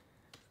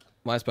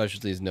 My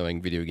specialty is knowing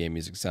video game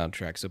music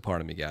soundtracks, so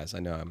pardon me, guys. I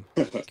know I'm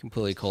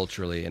completely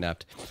culturally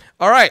inept.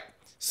 All right,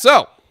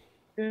 so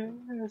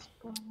it's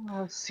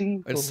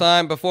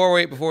time before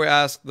we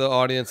ask the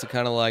audience to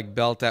kind of like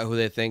belt out who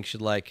they think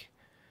should like,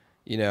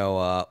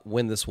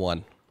 win this one.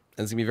 And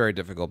it's gonna be very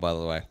difficult, by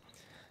the way.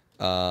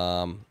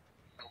 I'm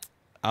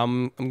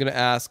gonna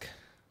ask.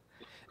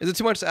 Is it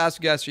too much to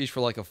ask you guys each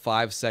for like a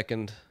 5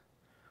 seconds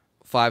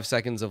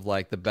of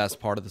like the best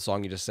part of the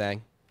song you just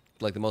sang,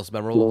 like the most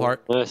memorable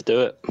part? Let's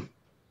do it.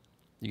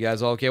 You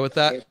guys all okay with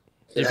that?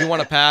 If you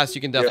want to pass,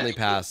 you can definitely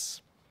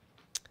pass.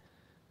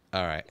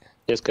 All right.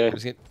 Let's go.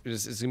 It's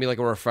gonna be like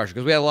a refresher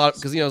because we had a lot.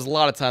 Because there's a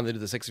lot of time to do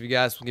the 6 of you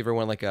guys. We'll give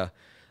everyone like a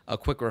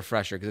quick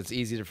refresher because it's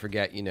easy to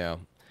forget.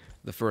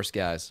 The first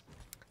guys.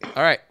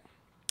 All right,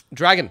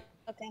 Dragon.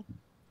 Okay.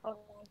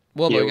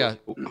 Well, my God.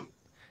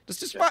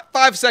 Just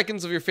 5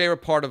 seconds of your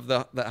favorite part of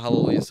that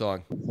Hallelujah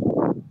song.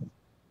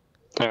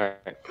 All right.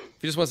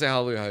 If you just want to say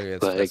Hallelujah,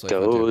 But it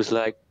goes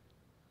like.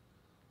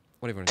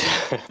 Whatever you want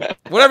to do.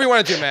 Whatever you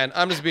want to do, man.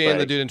 I'm just being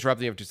the dude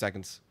interrupting you for 2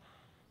 seconds.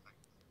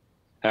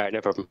 All right,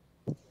 no problem.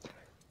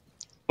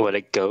 Well,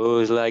 it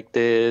goes like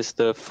this: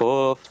 the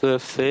fourth, the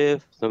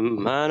fifth, the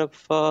minor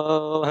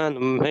fall, and the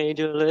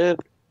major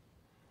lift.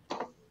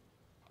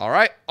 All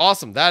right,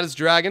 awesome. That is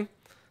Dragon.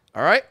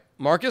 All right,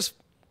 Marcus,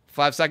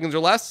 5 seconds or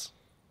less.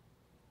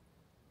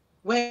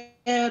 Where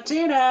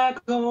did I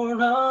go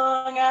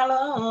wrong? I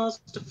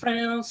lost a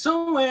friend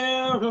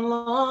somewhere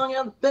along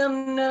in the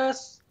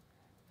business.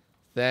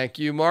 Thank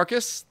you,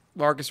 Marcus.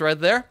 Marcus right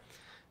there.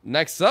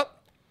 Next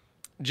up,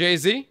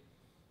 Jay-Z.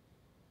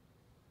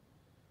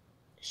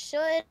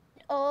 Should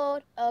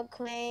old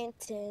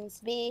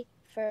acquaintance be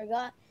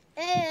forgot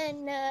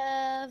and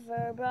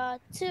never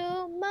brought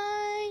to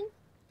mind?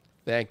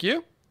 Thank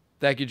you.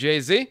 Thank you,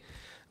 Jay-Z.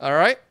 All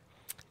right.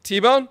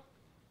 T-Bone.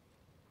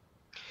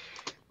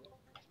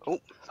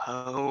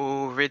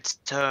 Oh,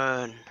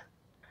 return.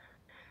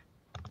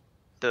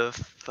 The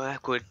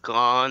backward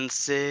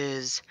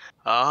glances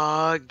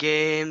are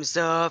games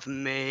of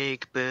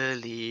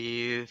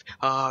make-believe.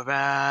 All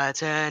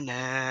right, and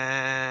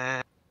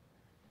there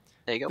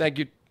you go.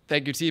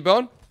 Thank you,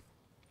 T-Bone.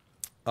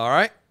 All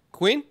right,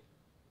 Queen.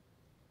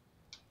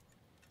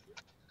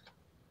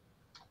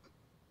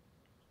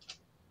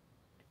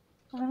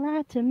 I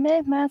like to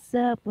make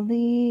myself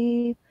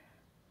believe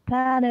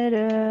planet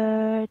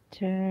Earth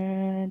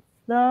turns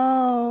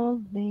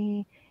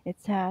slowly.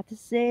 It's hard to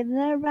say that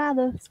I'd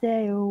rather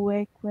stay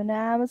awake when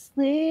I'm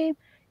asleep,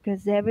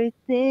 'cause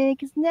everything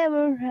is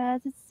never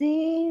as it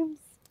seems.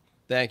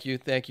 Thank you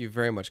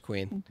very much,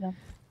 Queen. Okay.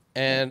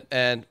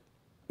 And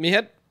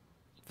Meathead,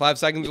 5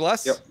 seconds or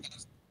less. Yep.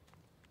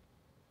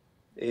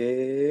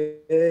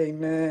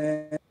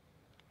 Amen.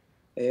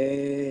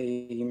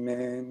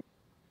 Amen.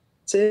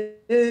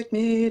 Take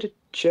me to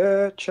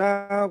church,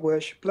 I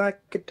worship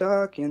like a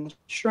dog in the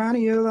shrine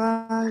of your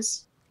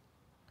eyes.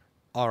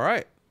 All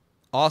right.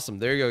 Awesome.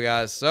 There you go,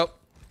 guys. So,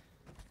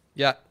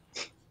 yeah.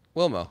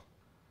 Wilmo.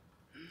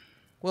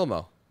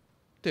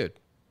 Dude.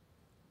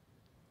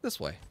 This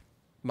way.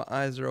 My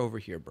eyes are over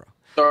here, bro.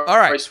 Sorry, all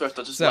right.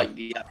 Swiftor, just like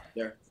the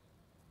there.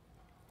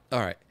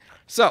 All right.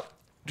 So,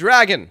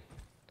 Dragon,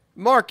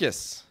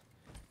 Marcus,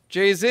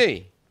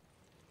 Jay-Z,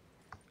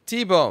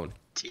 T-Bone,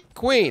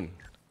 Queen,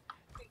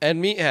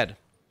 and Meathead.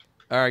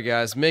 All right,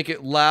 guys. Make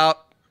it loud.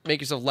 Make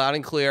yourself loud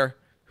and clear.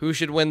 Who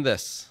should win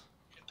this?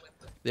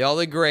 They all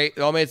did great.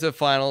 They all made it to the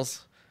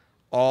finals.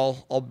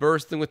 All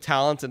bursting with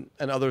talent and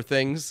other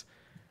things.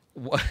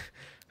 What?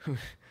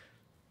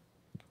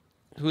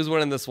 Who's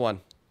winning this one?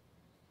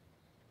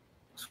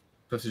 So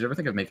did you ever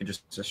think of making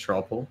just a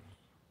straw poll?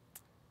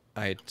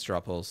 I hate straw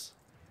polls.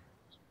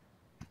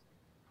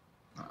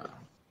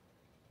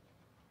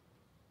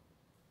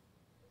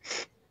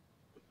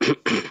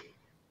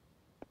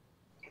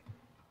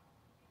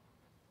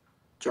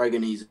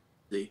 Dragon easy.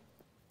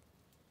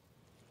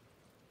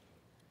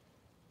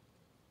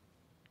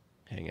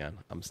 Hang on.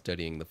 I'm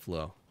studying the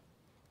flow.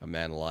 I'm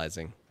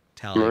analyzing.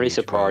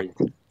 Marisa Party.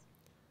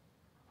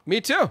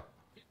 Me too.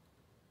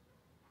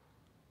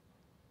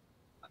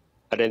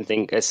 I don't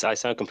think I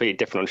sound completely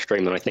different on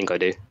stream than I think I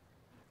do.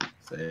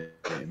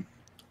 Same.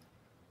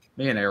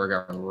 Me and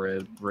Eric got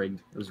rigged.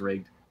 It was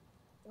rigged.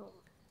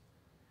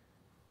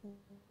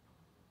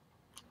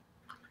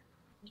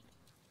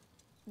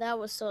 That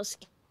was so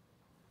scary.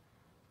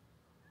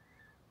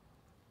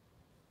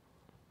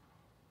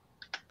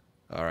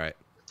 All right.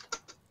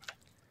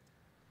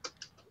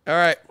 All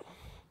right.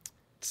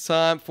 It's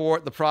time for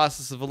the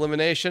process of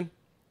elimination.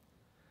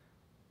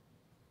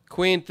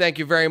 Queen, thank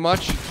you very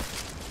much.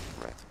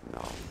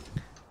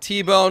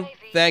 T-Bone,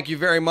 thank you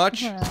very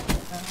much.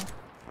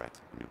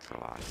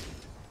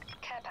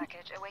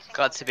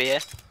 Glad to be here.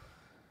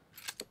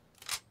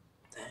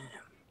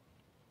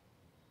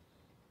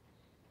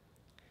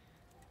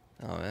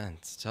 Oh man,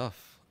 it's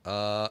tough.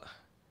 I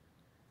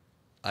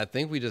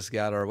think we just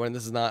got our winner.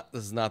 This is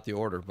not the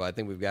order, but I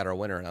think we've got our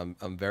winner, and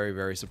I'm very,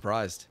 very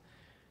surprised,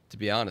 to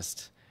be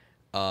honest.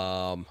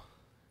 Oh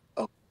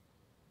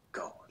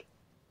God.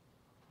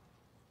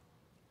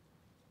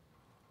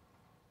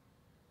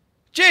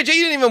 JJ, you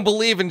didn't even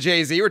believe in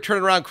Jay-Z. You were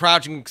turning around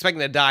crouching, expecting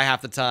to die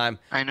half the time.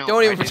 I know.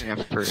 Don't even I didn't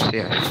at first,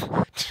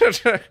 yeah.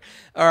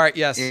 All right,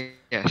 yes.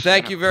 Yes,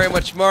 Thank you very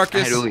much,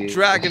 Marcus.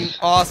 Dragon,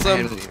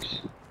 awesome.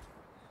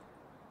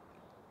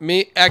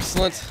 Me,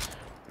 excellent.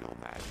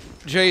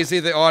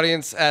 Jay-Z, the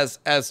audience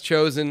has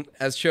chosen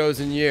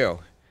you.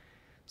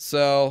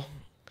 So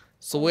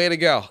way to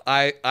go.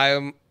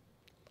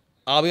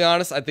 I'll be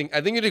honest. I think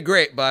you did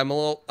great, but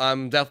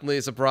I'm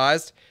definitely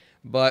surprised.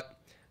 But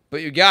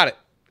you got it.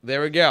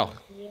 There we go.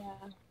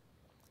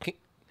 Yeah.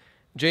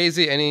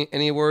 Jay-Z,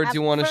 any words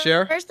you want to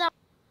share?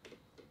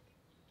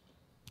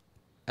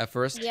 At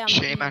first? Yeah.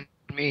 Shame on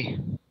me.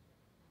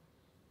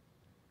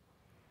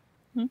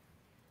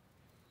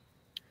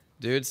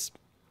 Dudes,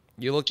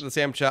 you looked at the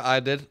same chat I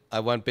did. I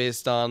went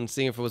based on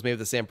seeing if it was maybe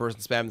the same person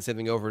spamming the same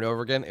thing over and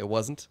over again. It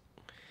wasn't.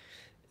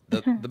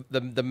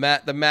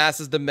 The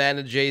masses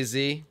demanded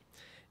Jay-Z.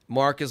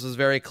 Marcus was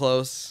very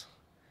close.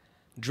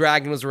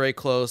 Dragon was very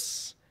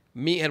close.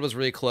 Meathead was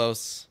really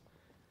close.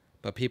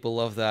 But people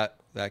love that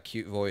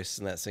cute voice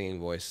and that singing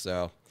voice.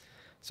 So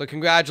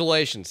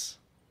congratulations.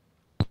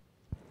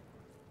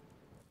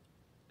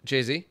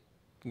 Jay-Z,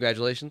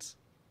 congratulations.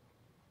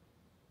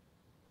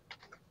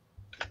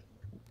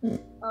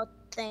 Oh,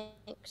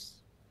 thanks.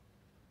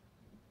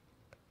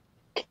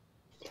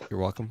 You're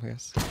welcome, I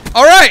guess.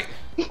 All right.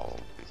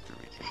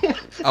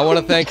 I want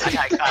to thank.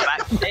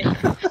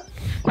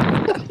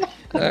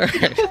 All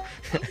right.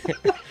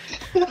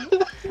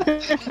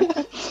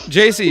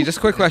 JC, just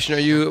a quick question: are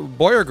you a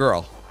boy or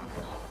girl?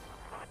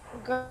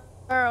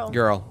 Girl.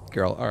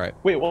 Girl. All right.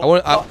 Wait,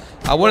 what?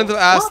 I wanted to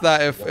ask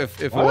that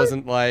if it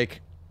wasn't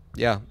like,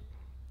 yeah.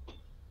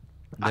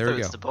 There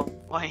we go. The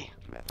boy.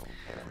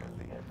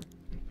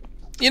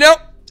 You know,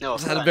 No,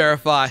 just had to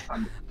verify.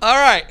 All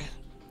right.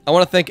 I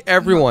want to thank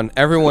everyone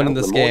in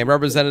this game.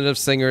 Representatives,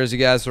 singers, you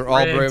guys are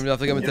all brave enough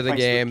to come into the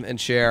game and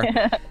share.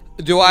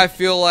 Do I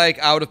feel like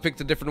I would have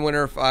picked a different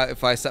winner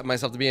if I set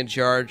myself to be in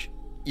charge?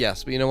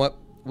 Yes, but you know what?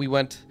 We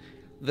went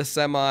the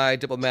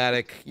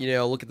semi-diplomatic,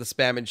 look at the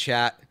spam and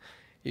chat,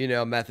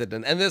 method,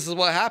 and this is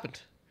what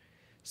happened.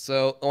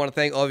 So I want to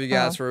thank all of you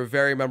guys for a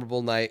very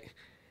memorable night,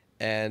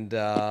 and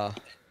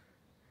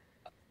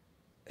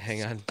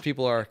hang on,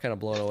 people are kind of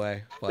blown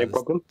away by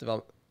this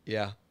development.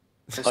 Yeah.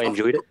 I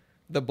enjoyed it.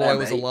 The boy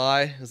was a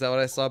lie. Is that what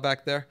I saw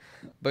back there?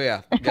 But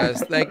yeah,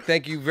 guys,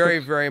 thank you very,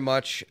 very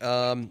much.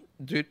 Do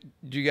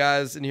you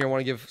guys in here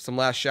want to give some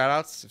last shout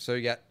outs? If so,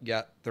 you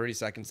got 30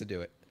 seconds to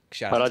do it.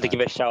 I'd like to give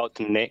a shout out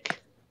to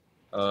Nick.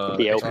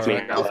 He helped me.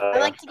 I'd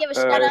like to give a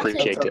shout out to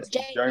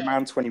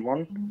Jerryman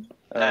 21.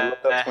 Love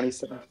that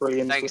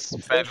 27.3. Thanks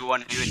for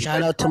everyone who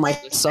Shout out to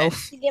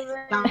myself. Give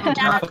a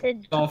shout out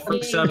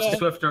to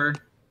Swiftor.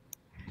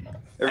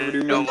 All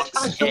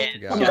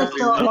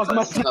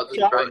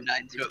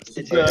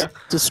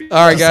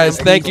right, guys.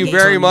 Thank you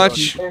very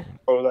much.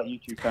 Follow that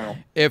YouTube channel.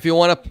 If you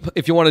want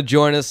to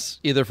join us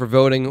either for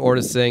voting or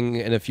to sing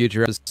in a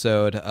future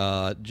episode,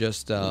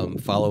 just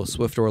follow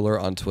Swiftor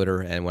Alert on Twitter.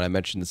 And when I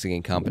mention the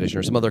singing competition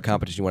or some other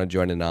competition you want to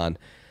join in on,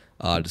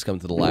 just come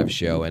to the live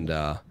show and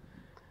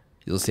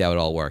you'll see how it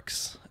all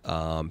works.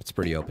 It's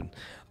pretty open.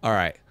 All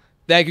right.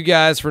 Thank you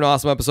guys for an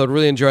awesome episode.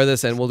 Really enjoy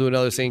this, and we'll do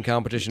another singing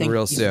competition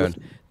real soon.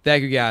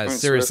 Thank you guys.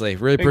 Seriously,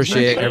 really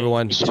appreciate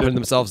everyone putting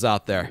themselves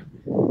out there.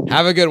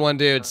 Have a good one,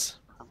 dudes.